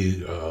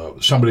a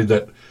somebody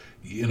that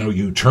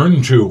you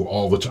turn to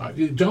all the time.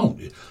 You don't.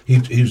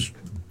 He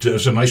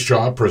does a nice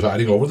job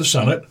presiding over the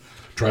Senate,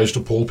 tries to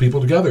pull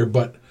people together,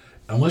 but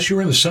unless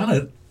you're in the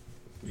Senate,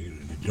 you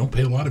don't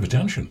pay a lot of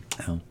attention.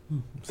 Yeah.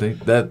 See,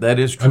 that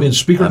is true. I mean,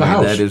 Speaker of the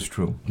House. That is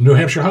true. New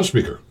Hampshire House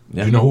Speaker.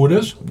 Yeah. Do you know who it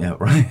is? Yeah,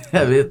 right.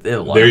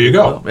 There you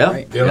go. Yeah,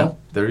 right.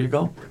 There you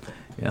go.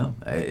 Yeah,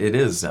 it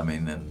is. I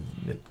mean, and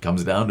it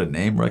comes down to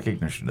name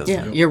recognition, doesn't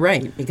it? Yeah, you're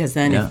right. Because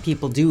then if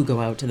people do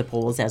go out to the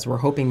polls, as we're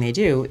hoping they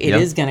do, it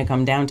is going to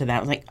come down to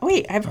that. Like, oh,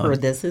 wait, I've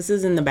heard this. This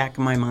is in the back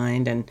of my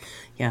mind. And,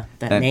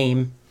 that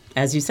name,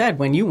 as you said,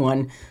 when you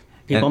won,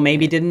 people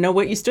maybe didn't know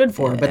what you stood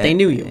for, but they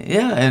knew you.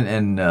 Yeah,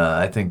 and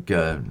I think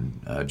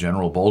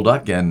General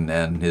Bolduc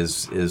and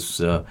his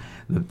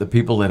the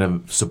people that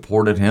have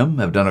supported him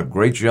have done a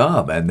great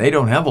job, and they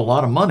don't have a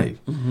lot of money.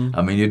 Mm-hmm.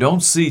 I mean, you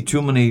don't see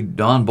too many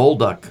Don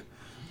Bolduc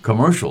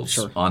commercials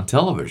on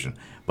television,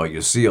 but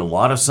you see a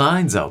lot of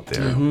signs out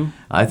there. Mm-hmm.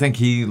 I think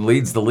he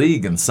leads the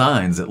league in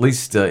signs, at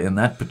least in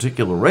that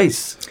particular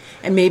race.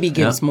 And maybe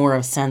gives more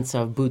of a sense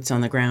of boots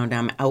on the ground.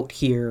 I'm out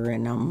here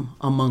and I'm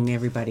among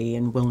everybody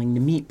and willing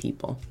to meet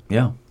people.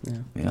 Yeah.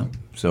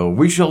 So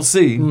we shall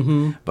see.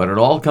 Mm-hmm. But it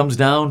all comes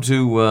down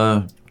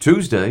to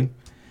Tuesday.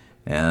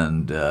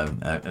 And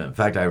in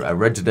fact, I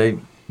read today,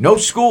 no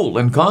school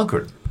in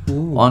Concord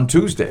on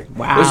Tuesday.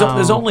 Wow.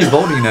 There's only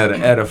voting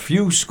at a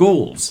few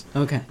schools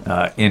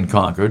in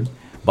Concord.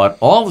 But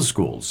all the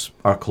schools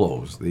are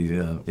closed.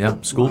 The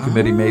school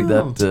committee made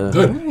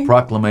that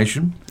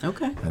proclamation.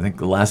 Okay. I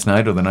think last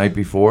night or the night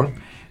before,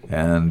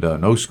 and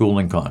no school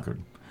in Concord.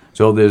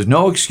 So there's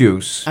no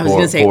excuse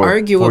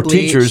for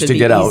teachers to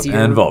get out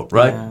and vote,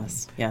 right?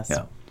 Yes.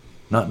 Yeah.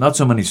 Not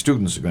so many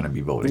students are going to be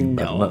voting.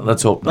 No. But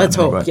let's hope. Let's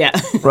hope. Right. Yeah.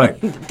 Right.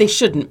 They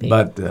shouldn't be.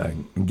 But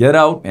get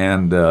out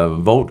and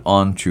vote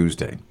on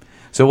Tuesday.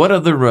 So what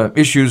other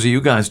issues are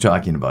you guys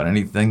talking about?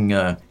 Anything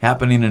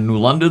happening in New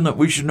London that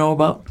we should know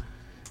about?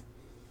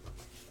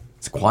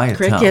 It's a quiet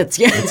Crickets,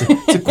 town. yeah.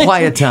 It's a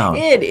quiet town.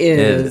 It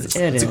is.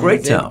 It's a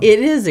great town. It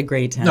is a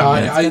great town. No,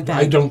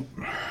 I don't.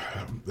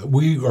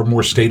 We are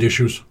more state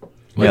issues,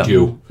 like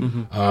you,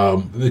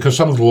 because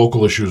some of the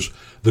local issues,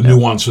 the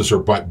nuances are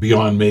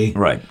beyond me.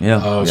 Right.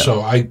 Yeah.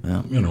 So if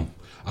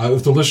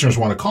the listeners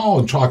want to call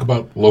and talk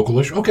about local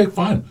issues, okay,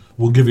 fine,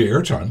 we'll give you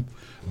airtime.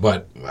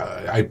 But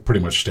I pretty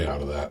much stay out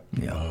of that.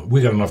 Yeah.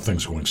 We got enough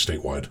things going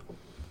statewide.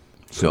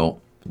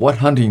 So, what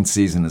hunting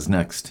season is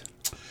next?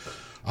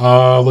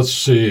 Let's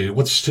see.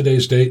 What's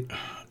today's date?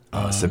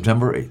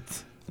 September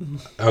 8th.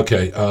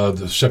 Okay.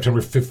 The September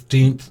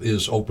 15th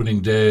is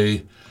opening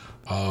day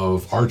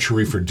of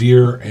archery for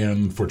deer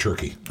and for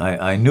turkey.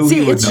 I knew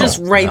you would know. It's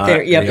just right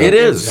there. Yep. It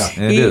is.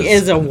 Yeah. He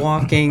is a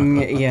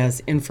walking,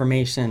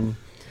 information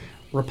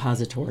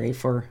repository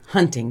for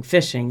hunting,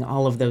 fishing,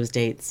 all of those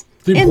dates.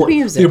 And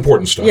music. The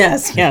important stuff.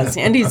 Yes.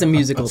 And he's a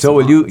musical So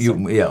will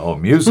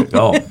savant, music.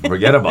 Oh,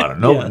 forget about it.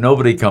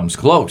 Nobody comes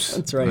close.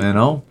 That's right.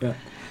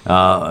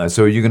 Yeah.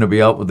 So are you going to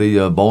be out with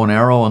the bow and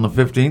arrow on the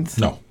 15th?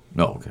 No.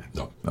 No. Okay.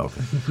 No.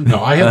 Okay.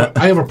 No. I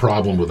have a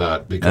problem with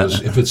that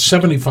because if it's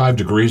 75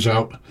 degrees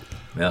out,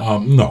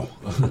 no.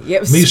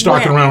 Me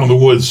stalking around in the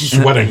woods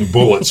sweating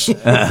bullets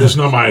is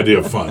not my idea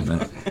of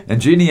fun.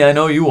 And Jeannie, I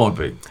know you won't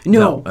be.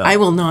 No, I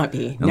will not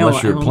be.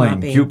 Unless you're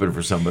playing Cupid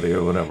for somebody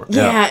or whatever.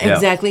 Yeah,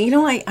 exactly.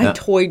 I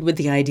toyed with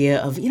the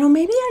idea of,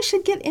 maybe I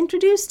should get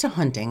introduced to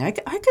hunting. I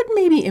could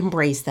maybe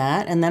embrace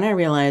that. And then I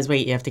realized,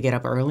 wait, you have to get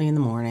up early in the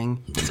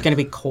morning. It's going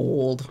to be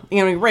cold.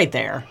 Right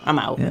there. I'm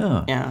out.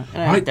 Yeah.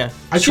 And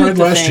I tried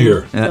last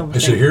year. I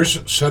said, here's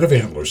a set of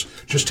antlers.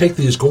 Just take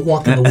these, go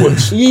walk in the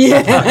woods.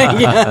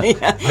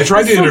 Yeah. I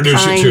tried to introduce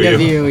it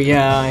to you.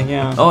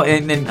 Yeah. Oh,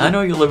 and I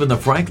know you live in the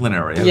Franklin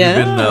area. Have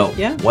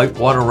you been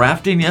whitewater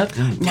rafting yet?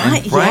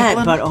 Not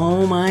yet, but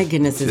oh my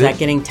goodness, is that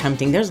getting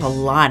tempting? There's a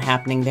lot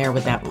happening there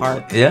with that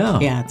park. Yeah.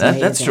 Yeah,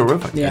 that's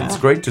terrific. Yeah. It's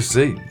great to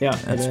see. Yeah,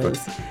 that's it great.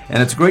 is.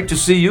 And it's great to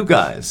see you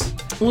guys.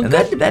 Well, and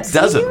good that to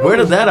does see it. you. Where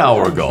did that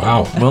hour go?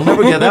 Wow. We'll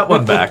never get that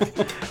one back.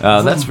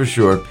 That's for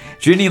sure.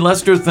 Jeannie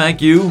Lester,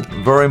 thank you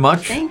very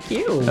much. Thank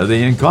you.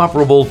 The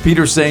incomparable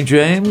Peter St.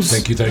 James.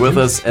 Thank you. With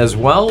us as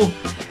well.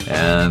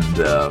 And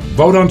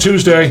vote on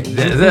Tuesday.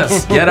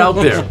 Get out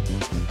there.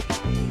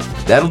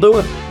 That'll do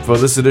it for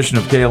this edition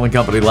of Kale &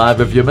 Company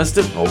Live. If you missed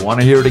it or want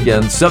to hear it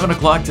again, 7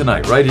 o'clock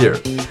tonight, right here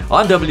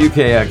on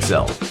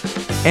WKXL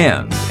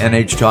and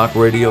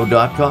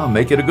NHTalkRadio.com.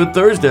 Make it a good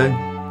Thursday.